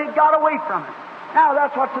 But he got away from it. Now,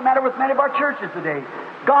 that's what's the matter with many of our churches today.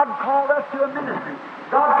 God called us to a ministry.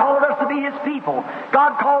 God called us to be His people.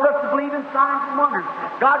 God called us to believe in signs and wonders.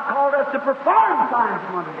 God called us to perform signs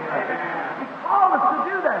and wonders. He called us to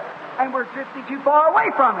do that. And we're drifting too far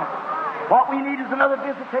away from it. What we need is another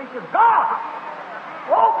visitation of God.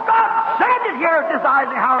 Oh, God, send it here at this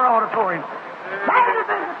Eisenhower Auditorium. Send a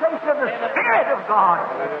visitation of the Spirit of God.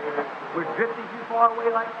 We're drifting too far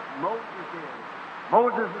away like Moses did.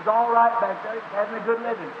 Moses is all right back there. He's having a good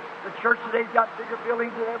living. The church today's got bigger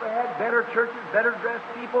buildings than it ever had, better churches, better dressed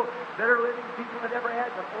people, better living people than it ever had.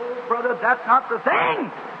 But, oh, brother, that's not the thing.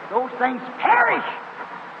 Those things perish.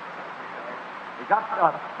 We got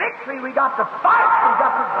the victory. We got to fight. We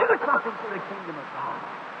got to do something for the kingdom of God.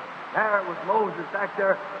 There was Moses back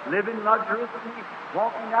there living luxuriously,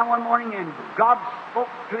 walking down one morning, and God spoke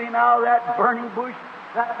to him out of that burning bush.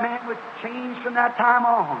 That man was changed from that time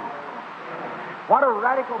on. What a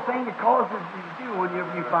radical thing it causes you to do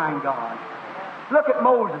whenever you find God. Look at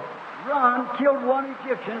Moses. Run, killed one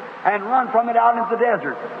Egyptian, and run from it out into the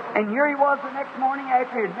desert. And here he was the next morning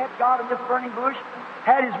after he had met God in this burning bush,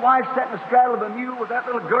 had his wife sat in the straddle of a mule with that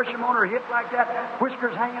little Gershom on her hip like that,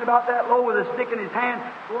 whiskers hanging about that low with a stick in his hand,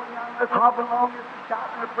 going down there, hopping along, just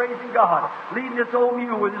shouting and praising God, leading this old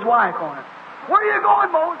mule with his wife on it. Where are you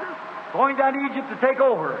going, Moses? Going down to Egypt to take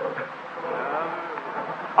over.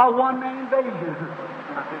 A one-man invasion.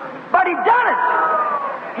 But he done it.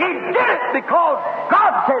 He did it because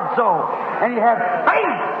God said so. And he had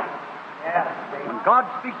faith. When God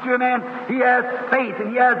speaks to a man, he has faith and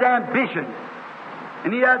he has ambition.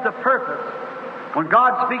 And he has a purpose. When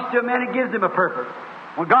God speaks to a man, he gives him a purpose.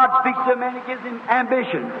 When God speaks to a man, he gives him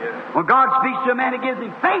ambition. When God speaks to a man, he gives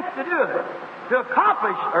him faith to do it, to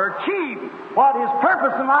accomplish or achieve what his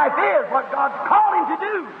purpose in life is, what God's called him to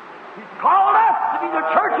do. He's called us to be the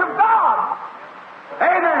church of God.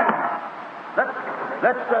 Amen.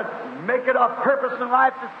 Let's make it a purpose in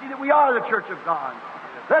life to see that we are the church of God.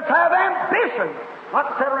 Let's have ambition.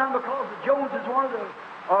 Not sit around because the Joneses want it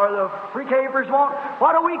or the free capers want.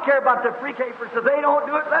 Why do we care about the free capers? If they don't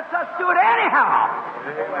do it, let's us do it anyhow.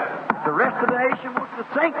 If the rest of the nation wants to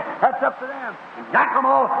sink, that's up to them. In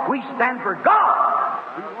Yakima, we stand for God.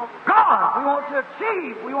 We want God. We want to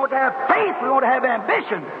achieve. We want to have faith. We want to have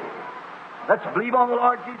ambition. Let's believe on the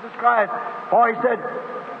Lord Jesus Christ. For he said,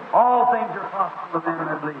 all things are possible to them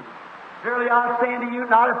that believe. Verily I say unto you,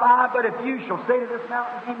 not if I, but if you shall say to this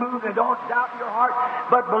mountain, be moved, and don't doubt in your heart,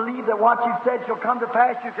 but believe that what you've said shall come to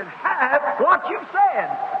pass, you can have what you've said.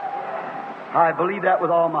 I believe that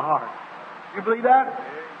with all my heart. You believe that?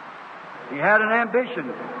 He had an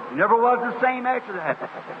ambition. He never was the same after that.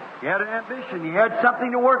 He had an ambition. He had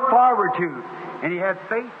something to work forward to. And he had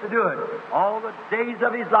faith to do it. All the days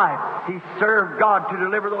of his life, he served God to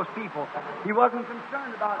deliver those people. He wasn't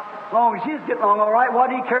concerned about, as long as he's getting along all right, what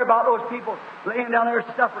did he care about those people laying down there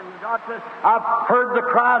suffering? God says, I've heard the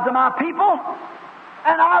cries of my people,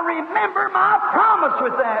 and I remember my promise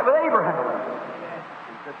with Abraham.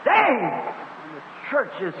 And today,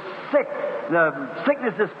 church is sick. The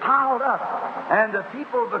sickness is piled up. And the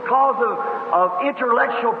people, because of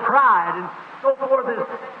intellectual pride and so forth, is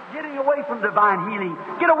getting away from divine healing.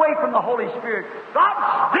 Get away from the Holy Spirit. God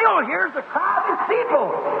still hears the cry of His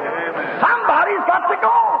people. Amen. Somebody's got to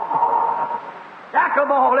go. Jack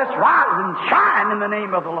them all, let's rise and shine in the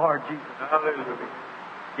name of the Lord Jesus. Hallelujah.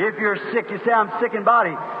 If you're sick, you say, I'm sick in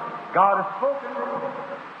body. God has spoken.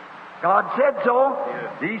 God said so.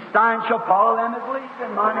 Yes. These signs shall follow them that believe.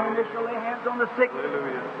 In my name they shall lay hands on the sick.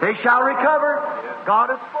 Hallelujah. They shall recover. Yes. God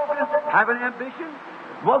has spoken. Have an ambition.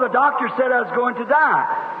 Well, the doctor said I was going to die.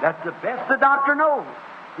 That's the best the doctor knows.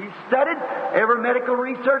 He's studied. Every medical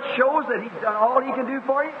research shows that he's done all he can do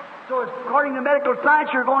for you. So according to medical science,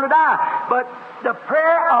 you're going to die. But the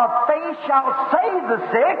prayer of faith shall save the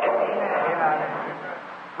sick.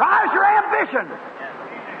 Rise your ambition.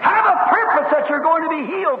 Have a purpose that you're going to be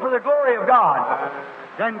healed for the glory of God.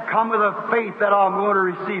 Then come with a faith that I'm going to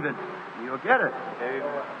receive it. You'll get it.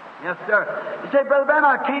 Yes, sir. You say, Brother Branham,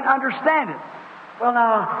 I can't understand it. Well,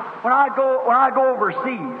 now, when I go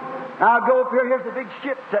overseas, now I go up here, here's a big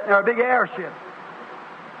ship sitting there, a big airship.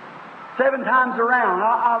 7 times around.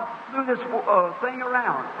 I flew this thing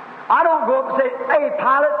around. I don't go up and say, hey,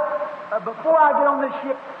 pilot, before I get on this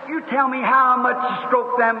ship, you tell me how much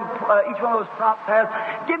stroke each one of those props has.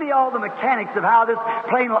 Give me all the mechanics of how this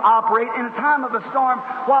plane will operate. In a time of a storm,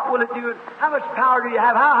 what will it do? How much power do you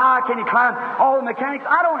have? How high can you climb? All the mechanics.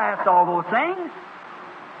 I don't ask all those things.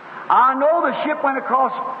 I know the ship went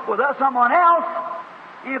across with someone else.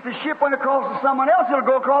 If the ship went across with someone else, it'll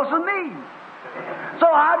go across with me. So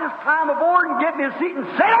I just climb aboard and get me a seat and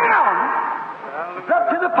sail down. It's up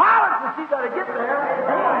to the pilot to see that I get there.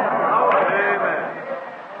 Amen.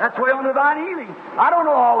 That's the way on divine healing. I don't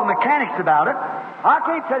know all the mechanics about it. I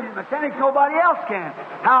can't tell you the mechanics, nobody else can.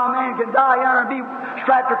 How a man can die and be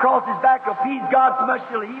strapped across his back, appease God so much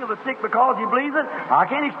he'll heal the sick because he believes it. I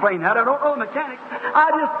can't explain that. I don't know the mechanics. I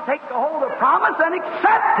just take the hold of the promise and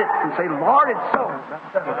accept it and say, Lord, it's so.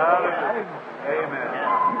 Amen.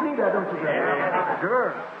 You believe that, don't you? Amen.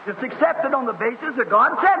 Sure. Just accept it on the basis that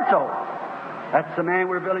God said so. That's the man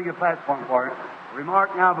we're building a platform for.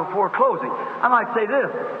 Remark now before closing. I might say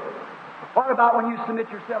this. What about when you submit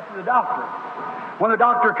yourself to the doctor? When the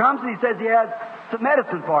doctor comes and he says he has some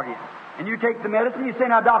medicine for you, and you take the medicine, you say,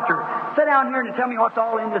 now, doctor, sit down here and tell me what's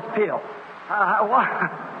all in this pill.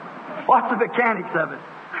 What's the mechanics of it?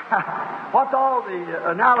 What's all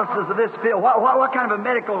the analysis of this pill? What kind of a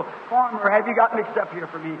medical formula have you got mixed up here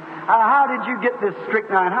for me? How did you get this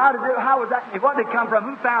strychnine? How was that made? What did it come from?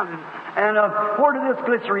 Who found it? And where did this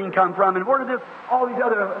glycerine come from? And where did all these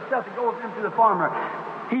other stuff that goes into the formula?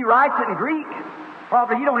 He writes it in Greek.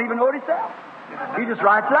 Probably he don't even know it himself. He just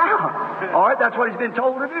writes it out. All right, that's what he's been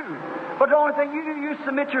told to do. But the only thing you do, you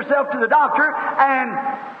submit yourself to the doctor and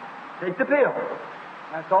take the pill.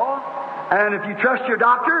 That's all. And if you trust your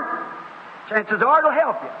doctor, chances are it'll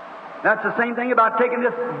help you. That's the same thing about taking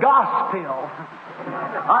this gospel.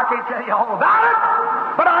 I can't tell you all about it,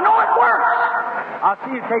 but I know it works. I've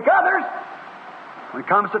seen it take others. When it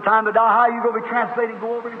comes to time to die, how are you going to be translated and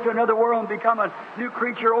go over into another world and become a new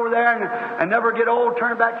creature over there and never get old,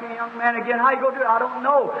 turn back to a young man again? How are you going to do it? I don't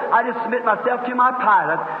know. I just submit myself to my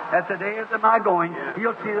pilot. That's the day of my going.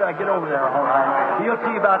 He'll see that I get over there all right. He'll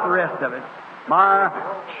see about the rest of it. My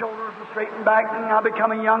shoulders will straighten back and I'll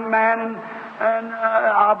become a young man and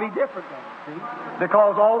I'll be different then. See?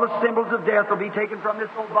 Because all the symbols of death will be taken from this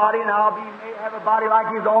old body, and may have a body like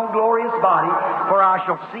His own glorious body, for I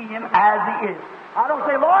shall see Him as He is. I don't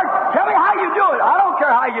say, Lord, tell me how you do it. I don't care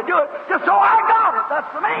how you do it, just so I got it. That's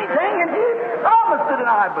the main thing, and He promised it, and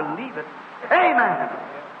I believe it. Amen.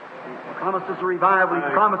 He promised us a revival. He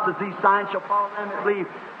promised us these signs shall follow them that believe.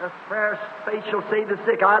 The prayer faith shall save the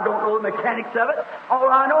sick. I don't know the mechanics of it. All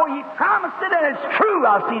I know, He promised it, and it's true.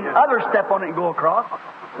 I've seen others step on it and go across.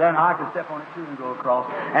 Then I can step on it too and go across.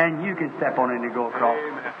 And you can step on it and go across.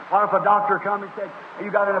 Amen. What if a doctor come and said, you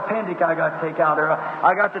got an appendix I got to take out, or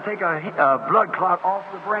I got to take a blood clot off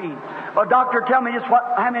the brain. Well, doctor, tell me just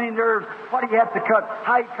how many nerves, what do you have to cut,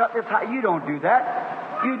 how you cut this, how you don't do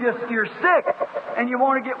that. You're sick and you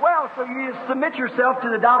want to get well, so you just submit yourself to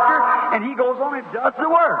the doctor and he goes on and does the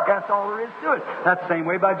work. That's all there is to it. That's the same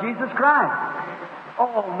way by Jesus Christ.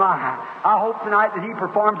 Oh my, I hope tonight that He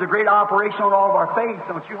performs a great operation on all of our faith.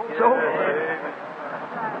 Don't you hope so?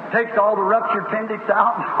 Takes all the ruptured appendix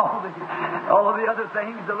out and all of the other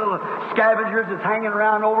things, the little scavengers that's hanging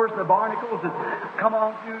around over us, the barnacles that come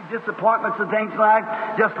on through disappointments and things like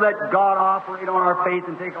that. Just let God operate on our faith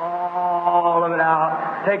and take all of it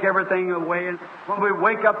out. Take everything away. And when we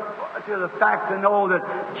wake up to the fact to know that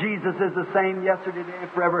Jesus is the same yesterday, today, and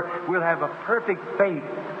forever, we'll have a perfect faith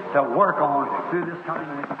to work on through this time.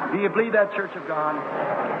 Do you believe that, Church of God?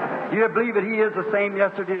 Do you believe that He is the same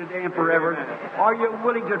yesterday, today, and forever? Amen. Are you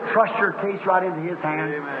willing to trust your case right into His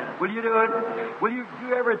hands? Amen. Will you do it? Will you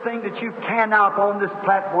do everything that you can now upon this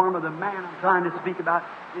platform of the man I'm trying to speak about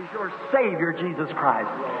is your Savior, Jesus Christ?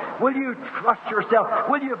 Will you trust yourself?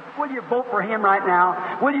 Will you vote for Him right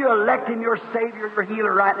now? Will you elect Him your Savior, your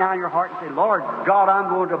healer right now in your heart and say, Lord God, I'm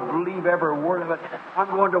going to believe every word of it. I'm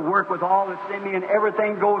going to work with all that's in me, and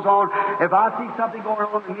everything goes on. If I see something going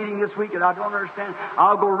on in the meeting this week that I don't understand,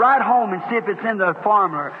 I'll go right home and see if it's in the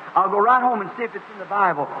formula. I'll go right home and see if it's in the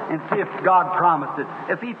Bible and see if God promised it.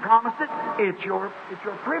 If He promised it, it's your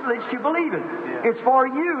privilege to believe it. Yeah. It's for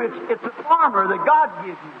you. It's a farmer that God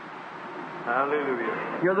gives you.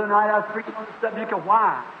 Hallelujah. The other night I was preaching on the subject of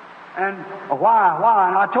why. And why?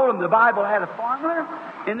 And I told him the Bible had a formula.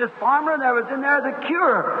 In this formula there was in there the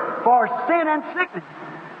cure for sin and sickness.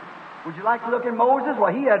 Would you like to look at Moses?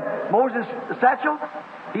 Well, he had Moses' satchel.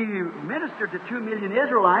 He ministered to 2 million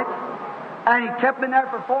Israelites. And he kept them there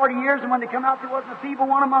for 40 years, and when they come out, there wasn't a feeble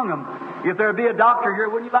one among them. If there be a doctor here,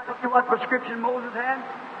 wouldn't you like to see what prescription Moses had?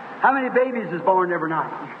 How many babies is born every night?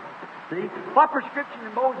 See? What prescription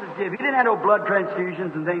did Moses give? He didn't have no blood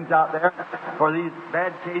transfusions and things out there for these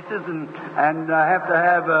bad cases and have to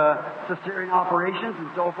have cesarean operations and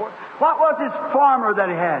so forth. What was his formula that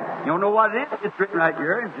he had? You don't know what it is? It's written right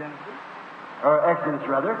here in Genesis. Or Exodus,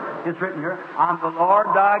 rather. It's written here, I'm the Lord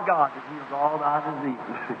thy God that heals all thy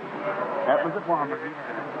diseases. That was the formula he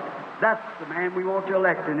had. That's the man we want to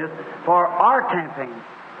elect in this for our campaign.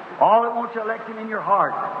 All that wants to elect Him in your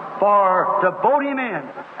heart, to vote Him in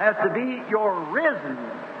as to be your risen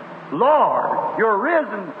Lord, your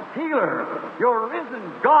risen healer, your risen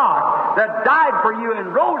God that died for you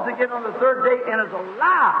and rose again on the third day and is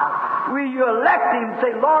alive. Will you elect Him and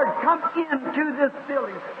say, Lord, come into this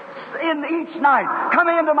building in each night. Come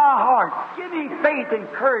into my heart. Give me faith and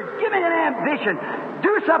courage. Give me an ambition.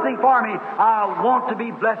 Do something for me. I want to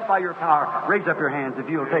be blessed by your power. Raise up your hands if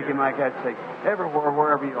you'll take Him like that. Say, everywhere,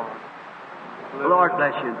 wherever you are. The Lord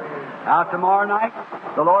bless you. Now tomorrow night,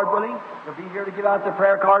 the Lord willing, we'll be here to give out the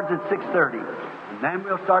prayer cards at 6:30. And then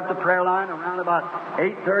we'll start the prayer line around about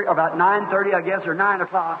 8:30, about 9:30, I guess, or 9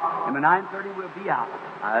 o'clock. And by 9:30 we'll be out.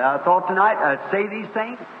 I thought tonight I'd say these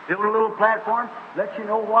things, build a little platform, let you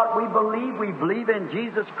know what we believe. We believe in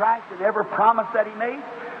Jesus Christ and every promise that He made.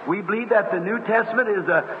 We believe that the New Testament is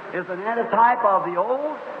an antitype of the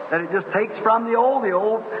Old, that it just takes from the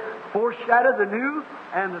Old foreshadow the New,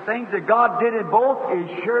 and the things that God did in both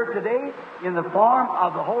is sure today in the form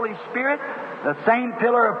of the Holy Spirit, the same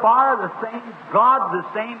pillar of fire, the same God, the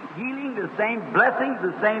same healing, the same blessings,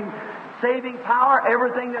 the same saving power,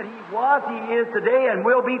 everything that He was, He is today, and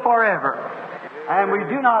will be forever. And we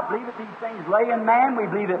do not believe that these things lay in man. We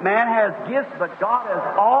believe that man has gifts, but God has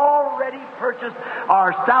already purchased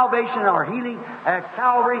our salvation, our healing at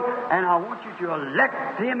Calvary. And I want you to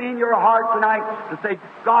elect Him in your heart tonight to say,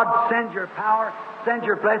 God, send your power, send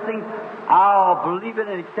your blessings. I'll believe it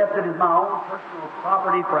and accept it as my own personal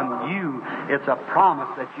property from you. It's a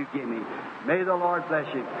promise that you give me. May the Lord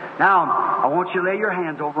bless you. Now, I want you to lay your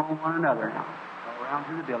hands over on one another now. Go around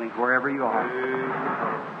through the buildings, wherever you are.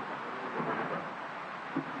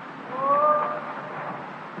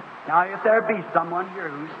 Now, if there be someone here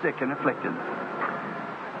who's sick and afflicted,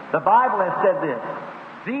 the Bible has said this,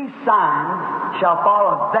 these signs shall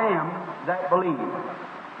follow them that believe.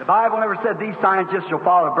 The Bible never said these signs just shall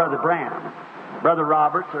follow Brother Branham, Brother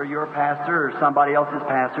Roberts, or your pastor, or somebody else's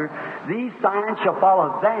pastor. These signs shall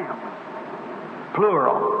follow them,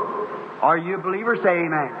 plural. Are you a believer? Say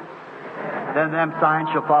amen. Then them signs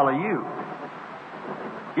shall follow you.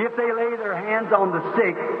 If they lay their hands on the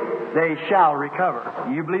sick, they shall recover.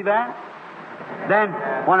 You believe that? Then,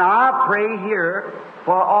 when I pray here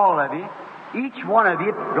for all of you, each one of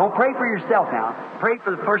you, don't pray for yourself now. Pray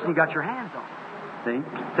for the person you got your hands on. See?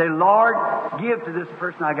 Say, Lord, give to this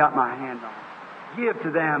person I got my hand on. Give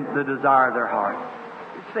to them the desire of their heart.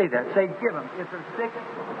 Say that. Say, give them. If they're sick,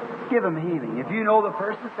 give them healing. If you know the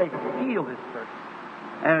person, say, heal this person.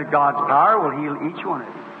 And God's power will heal each one of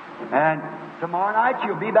you. And tomorrow night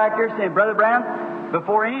you'll be back there saying, Brother Branham,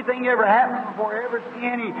 before anything ever happens, before I ever see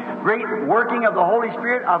any great working of the Holy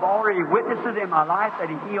Spirit, I've already witnessed it in my life that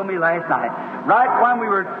He healed me last night. Right when we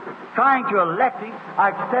were trying to elect Him,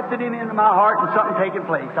 I accepted Him into my heart and something taken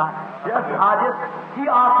place. He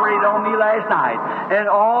operated on me last night. And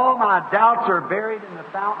all my doubts are buried in the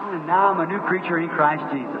fountain, and now I'm a new creature in Christ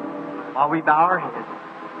Jesus. While we bow our heads.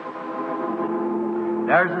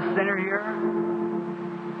 There's a sinner here.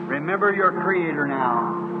 Remember your Creator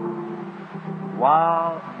now.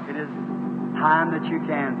 While it is time that you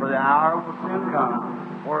can, for the hour will soon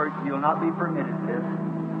come, or you'll not be permitted this.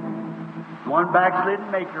 One backslidden,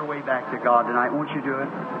 make your way back to God tonight. Won't you do it?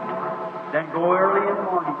 Then go early in the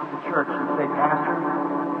morning to the church and say, Pastor,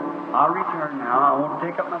 I'll return now. I won't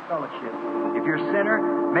take up my fellowship. If you're a sinner,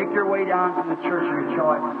 make your way down to the church of your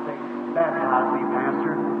choice and say, baptize me,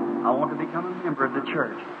 Pastor. I want to become a member of the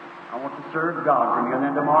church. I want to serve God from you. And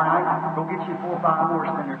then tomorrow night, go get you 4 or 5 more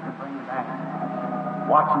sinners and bring them back.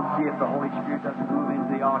 Watch and see if the Holy Spirit doesn't move into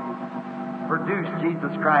the audience. Produce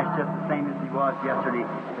Jesus Christ just the same as He was yesterday,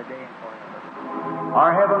 today, and forever.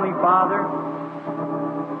 Our Heavenly Father,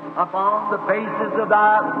 upon the basis of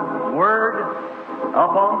Thy Word,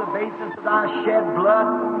 upon the basis of Thy shed blood,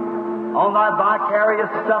 on Thy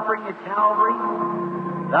vicarious suffering at Calvary,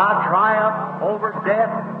 Thy triumph over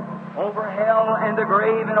death, over hell and the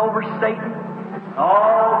grave, and over Satan,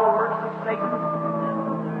 all the works of Satan,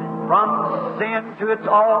 from sin to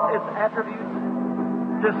all its attributes,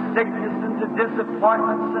 to sickness and to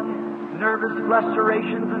disappointments and nervous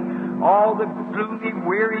fluctuations and all the gloomy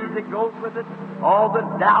wearies that goes with it, all the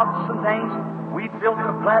doubts and things. We built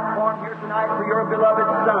a platform here tonight for your beloved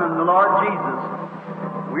Son, the Lord Jesus.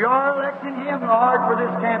 We are electing Him, Lord, for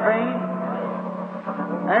this campaign.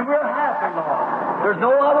 And we're happy, Lord. There's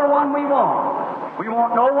no other one we want. We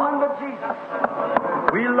want no one but Jesus.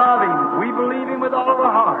 We love Him. We believe Him with all of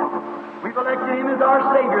our heart. We've elected Him as our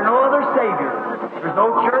Savior, no other Savior. There's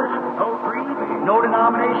no church, no creed, no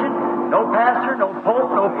denomination, no pastor, no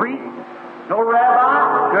pope, no priest, no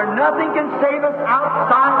rabbi. There's nothing can save us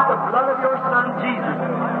outside the blood of your Son, Jesus.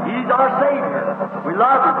 He's our Savior. We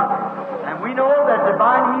love Him. And we know that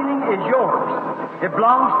divine healing is yours. It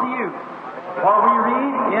belongs to you. For we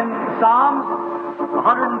read in Psalms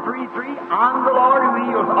 103:3, I'm the Lord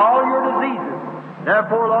who heals all your diseases.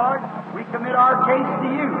 Therefore, Lord, we commit our case to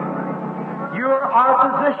you. You're our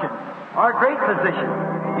physician, our great physician.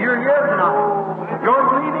 You're here tonight. Your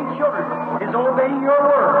believing children is obeying your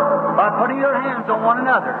word by putting their hands on one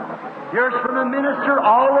another. Here's from the minister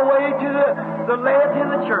all the way to the laity in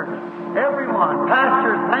the church. Everyone,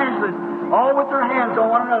 pastors, evangelists, all with their hands on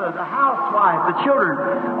one another, the housewife, the children,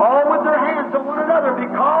 all with their hands on one another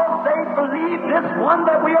because they believe this one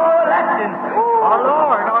that we are electing, our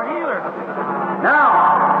Lord, our healer.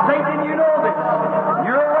 Now, Satan, you know this.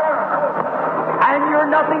 You're aware. And you're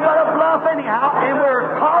nothing but a bluff anyhow, and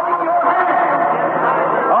we're calling your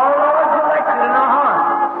hand. Our Lord's elected in our heart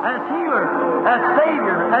as healer, as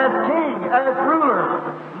Savior, as King, as ruler,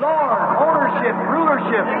 Lord, ownership,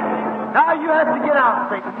 rulership. Now you have to get out,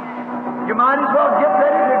 Satan. You might as well get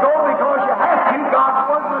ready to go because you have to. God's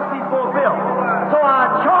word must be fulfilled. So I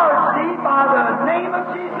charge thee by the name of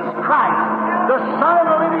Jesus Christ, the Son of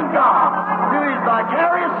the living God, through His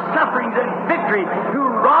vicarious sufferings and victory, who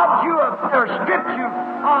robbed you of or stripped you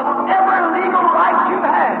of every legal right you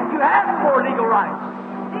had. You have 4 legal rights.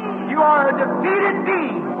 You are a defeated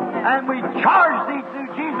being, and we charge thee through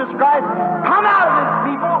Jesus Christ. Come out of this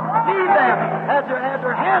people. Leave them as they have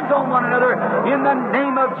their hands on one another in the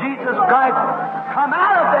name of Jesus Christ. Come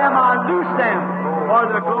out of them, I loose them for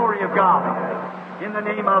the glory of God. In the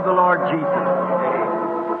name of the Lord Jesus.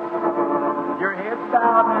 Your heads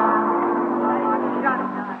bowed now.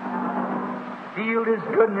 Feel His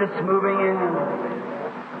goodness moving in.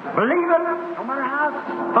 Believe it, no matter how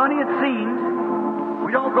funny it seems.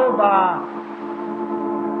 We don't go by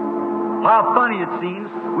how funny it seems.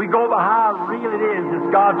 We go by how real it is.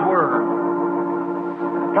 It's God's Word.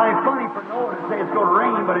 Kind of funny for Noah to say it's going to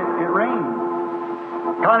rain, but it rained.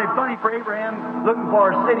 Kind of funny for Abraham looking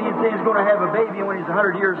for a city and saying he's going to have a baby when he's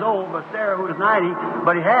 100 years old, but Sarah, who was 90,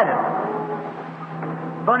 but he had it.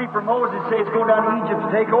 Funny for Moses to say he's going down to Egypt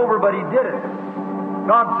to take over, but he did it.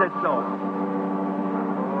 God said so.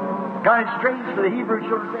 Kind of strange for the Hebrew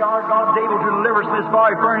children to say, our God's able to deliver us from this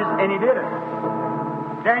fiery furnace, and He did it.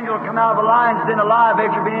 Daniel come out of the lion's den alive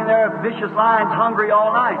after being in there, vicious lions, hungry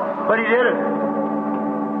all night, but he did it.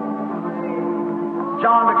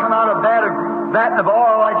 John to come out of a vat of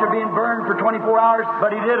oil after being burned for 24 hours,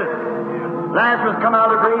 but he did it. Lazarus come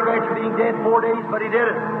out of the grave after being dead 4 days, but he did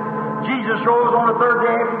it. Jesus rose on the 3rd day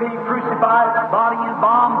after being crucified, body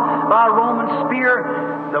embalmed by a Roman spear.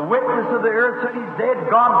 The witness of the earth said He's dead.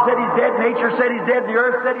 God said He's dead. Nature said He's dead. The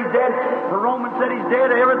earth said He's dead. The Romans said He's dead.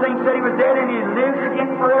 Everything said He was dead, and He lives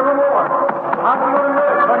again forevermore. How's He going to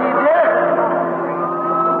live? But He did.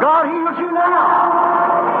 God heals you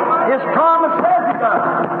now. His promise says He does.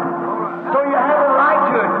 So you have a right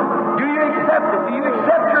to it. Do you accept it? Do you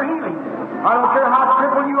accept your healing? I don't care how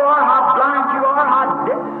crippled you are, how blind you are,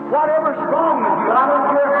 whatever's wrong with you. I don't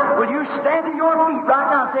care. Will you stand to your feet right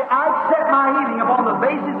now and say, I accept my healing upon the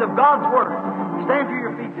basis of God's Word. Stand to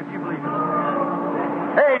your feet if you believe it.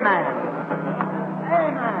 Amen.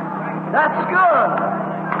 Amen. That's good.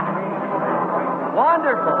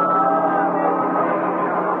 Wonderful.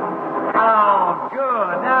 Oh,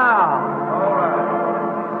 good.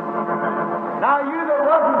 Now you that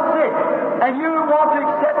wasn't sick, and you want to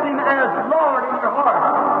accept Him as Lord in your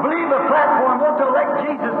heart, believe the platform, want to elect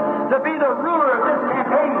Jesus to be the ruler of this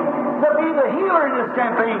campaign, to be the healer in this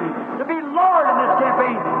campaign, to be Lord in this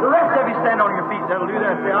campaign. The rest of you stand on your feet. That'll do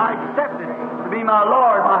that. Say, I accept it to be my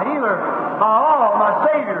Lord, my healer, my all, my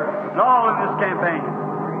Savior, and all in this campaign.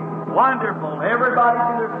 Wonderful. Everybody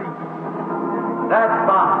to their feet. That's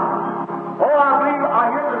fine. Oh, I believe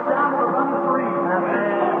I hear the sound of a running stream.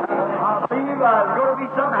 I believe there's going to be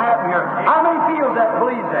something happen here. How many feels that?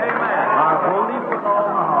 Believe that? Amen. I believe with all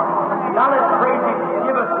my heart. Now let's praise Him.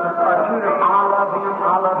 Give us a tune of I love Him,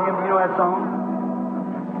 I love Him. You know that song?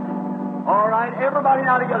 All right, everybody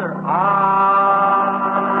now together. I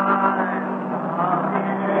love Him.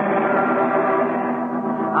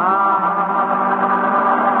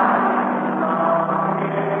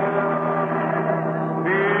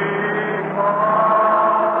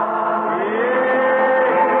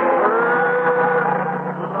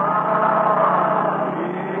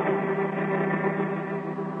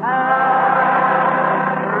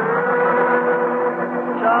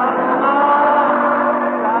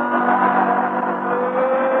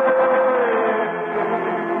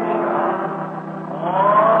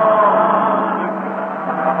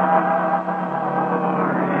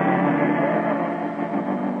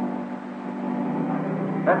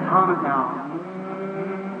 Let's hum it now.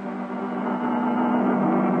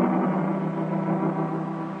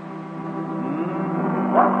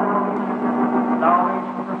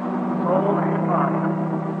 Salvation for soul and body.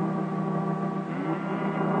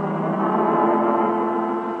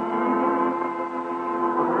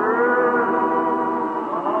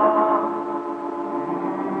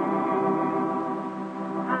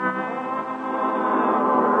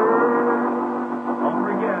 Don't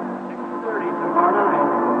forget, 6:30 tomorrow night.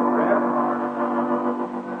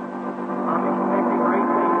 I'm expecting great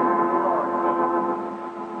things from the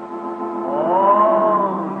Lord.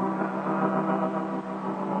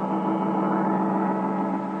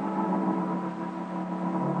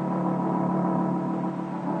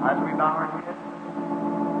 As we bow our heads,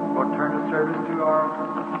 we'll turn the service to our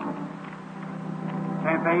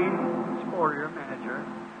campaign supporter, manager,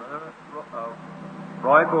 Brother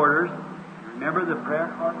Roy Borders. Remember, the prayer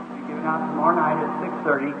card will be given out tomorrow night at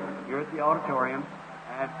 6:30 here at the auditorium,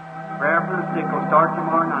 and prayer for the sick will start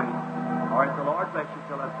tomorrow night. All right, the Lord bless you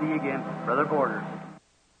till I see you again, Brother Borders.